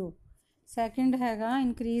time 0। Second ਹੈਗਾ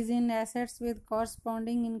increase in assets with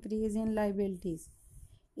corresponding increase in liabilities.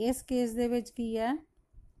 ਇਸ case ਦੇ ਵਿੱਚ ਕੀ ਹੈ?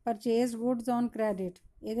 purchased goods on credit,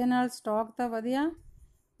 ਇਹਦੇ ਨਾਲ ਸਟਾਕ ਤਾਂ ਵਧਿਆ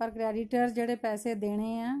ਪਰ ਕ੍ਰੈਡੀਟਰ ਜਿਹੜੇ ਪੈਸੇ ਦੇਣੇ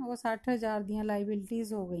ਆ ਉਹ 60,000 ਦੀਆਂ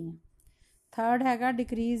ਲਾਇਬਿਲਿਟੀਜ਼ ਹੋ ਗਈਆਂ। ਥਰਡ ਹੈਗਾ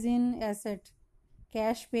decrease in asset,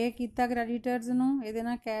 cash pay ਕੀਤਾ ਕ੍ਰੈਡੀਟਰਸ ਨੂੰ, ਇਹਦੇ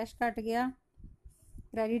ਨਾਲ ਕੈਸ਼ ਘਟ ਗਿਆ।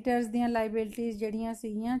 ਕ੍ਰੈਡੀਟਰਸ ਦੀਆਂ ਲਾਇਬਿਲਿਟੀਜ਼ ਜਿਹੜੀਆਂ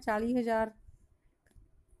ਸੀਗੀਆਂ 40,000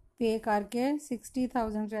 ਪੇ ਕਰਕੇ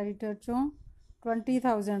 60,000 ਕ੍ਰੈਡੀਟਰ ਚੋਂ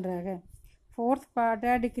 20,000 ਰਹਿ ਗਏ। ਫੋਰਥ ਪਾਰਟ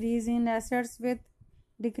ਹੈ decrease in assets with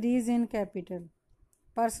decrease in capital.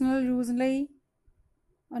 Personal use ਲਈ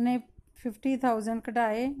ਉਹਨੇ 50,000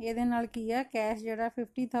 ਕਢਾਏ, ਇਹਦੇ ਨਾਲ ਕੀ ਹੈ? ਕੈਸ਼ ਜਿਹੜਾ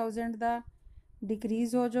 50,000 ਦਾ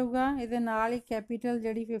ਡਿਕਰੀਜ਼ ਹੋ ਜਾਊਗਾ, ਇਹਦੇ ਨਾਲ ਹੀ ਕੈਪੀਟਲ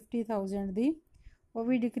ਜਿਹੜੀ 50,000 ਦੀ ਉਹ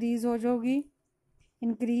ਵੀ ਡਿਕਰੀਜ਼ ਹੋ ਜਾਊਗੀ।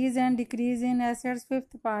 Increase and decrease in assets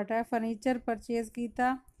fifth part ਹੈ ਫਰਨੀਚਰ ਪਰਚੇਜ਼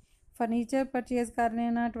ਕੀਤਾ, ਫਰਨੀਚਰ ਪਰਚੇਜ਼ ਕਰਨੇ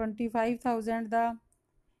ਨਾਲ 25,000 ਦਾ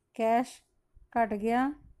ਕੈਸ਼ ਘਟ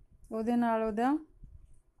ਗਿਆ, ਉਹਦੇ ਨਾਲ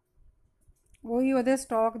ਉਹਦੇ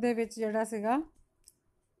ਸਟਾਕ ਦੇ ਵਿੱਚ ਜਿਹੜਾ ਸੀਗਾ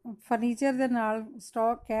ਫਰਨੀਚਰ ਦੇ ਨਾਲ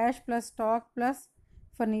stock cash plus stock plus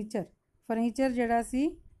furniture ਜਿਹੜਾ ਸੀ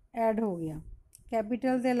ਐਡ ਹੋ ਗਿਆ।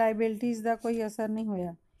 ਕੈਪੀਟਲ ਤੇ ਲਾਇਬਿਲਿਟੀਜ਼ ਦਾ ਕੋਈ ਅਸਰ ਨਹੀਂ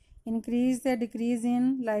ਹੋਇਆ। ਇਨਕਰੀਜ਼ ਤੇ ਡਿਕਰੀਜ਼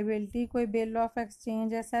ਇਨ ਲਾਇਬਿਲਿਟੀ, ਕੋਈ ਬਿੱਲ ਆਫ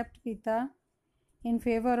ਐਕਸਚੇਂਜ ਐਕਸੈਪਟ ਕੀਤਾ ਇਨ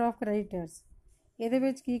ਫੇਵਰ ਆਫ ਕ੍ਰੈਡੀਟਰਸ, ਇਹਦੇ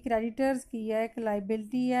ਵਿੱਚ ਕੀ ਕ੍ਰੈਡੀਟਰਸ ਕੀ ਹੈ? ਇੱਕ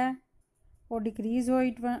ਲਾਇਬਿਲਿਟੀ ਹੈ ਉਹ ਡਿਕਰੀਜ਼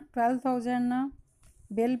ਹੋਈ 12,000 ਨਾਲ।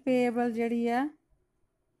 ਬਿੱਲ ਪੇਏਬਲ ਜਿਹੜੀ ਹੈ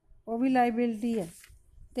ਉਹ ਵੀ ਲਾਇਬਿਲਿਟੀ ਹੈ।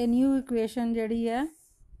 ਅਤੇ ਨਿਊ ਇਕੁਏਸ਼ਨ ਜਿਹੜੀ ਹੈ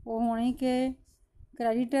ਉਹ ਹੋਣੀ ਕਿ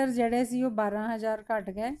ਕ੍ਰੈਡੀਟਰ ਜਿਹੜੇ ਸੀ ਉਹ 12,000 ਘਟ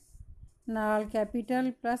ਗਏ, ਨਾਲ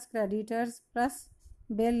capital plus creditors plus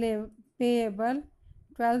bill payable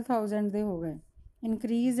 12,000 ਦੇ ਹੋ ਗਏ।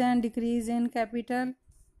 Increase and decrease in capital,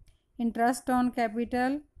 interest on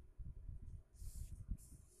capital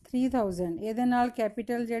 3,000, ਇਹਦੇ ਨਾਲ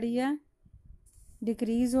ਕੈਪੀਟਲ ਜਿਹੜੀ ਹੈ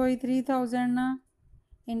ਡਿਕਰੀਜ਼ ਹੋਈ 3,000 ਨਾਲ।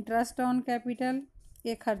 ਇੰਟਰਸਟ ਔਨ ਕੈਪੀਟਲ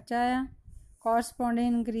ਇਹ ਖਰਚਾ ਆ, ਕੋਰਸਪੋਂਡਿੰਗ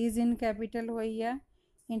ਇਨਕਰੀਜ਼ ਇਨ ਕੈਪੀਟਲ ਹੋਈ ਹੈ।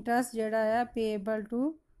 ਇੰਟਰਸਟ ਜਿਹੜਾ ਆ ਪੇਏਬਲ ਟੂ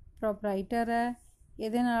ਪ੍ਰੋਪਰਾਈਟਰ ਹੈ,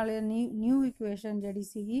 ਇਹਦੇ ਨਾਲ ਨਿਊ ਇਕੁਏਸ਼ਨ ਜਿਹੜੀ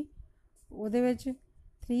ਸੀਗੀ ਉਹਦੇ ਵਿੱਚ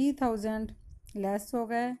 3,000 ਲੈਸ ਹੋ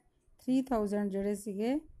ਗਏ, 3,000 ਜਿਹੜੇ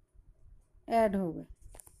ਸੀਗੇ ਐਡ ਹੋ ਗਏ।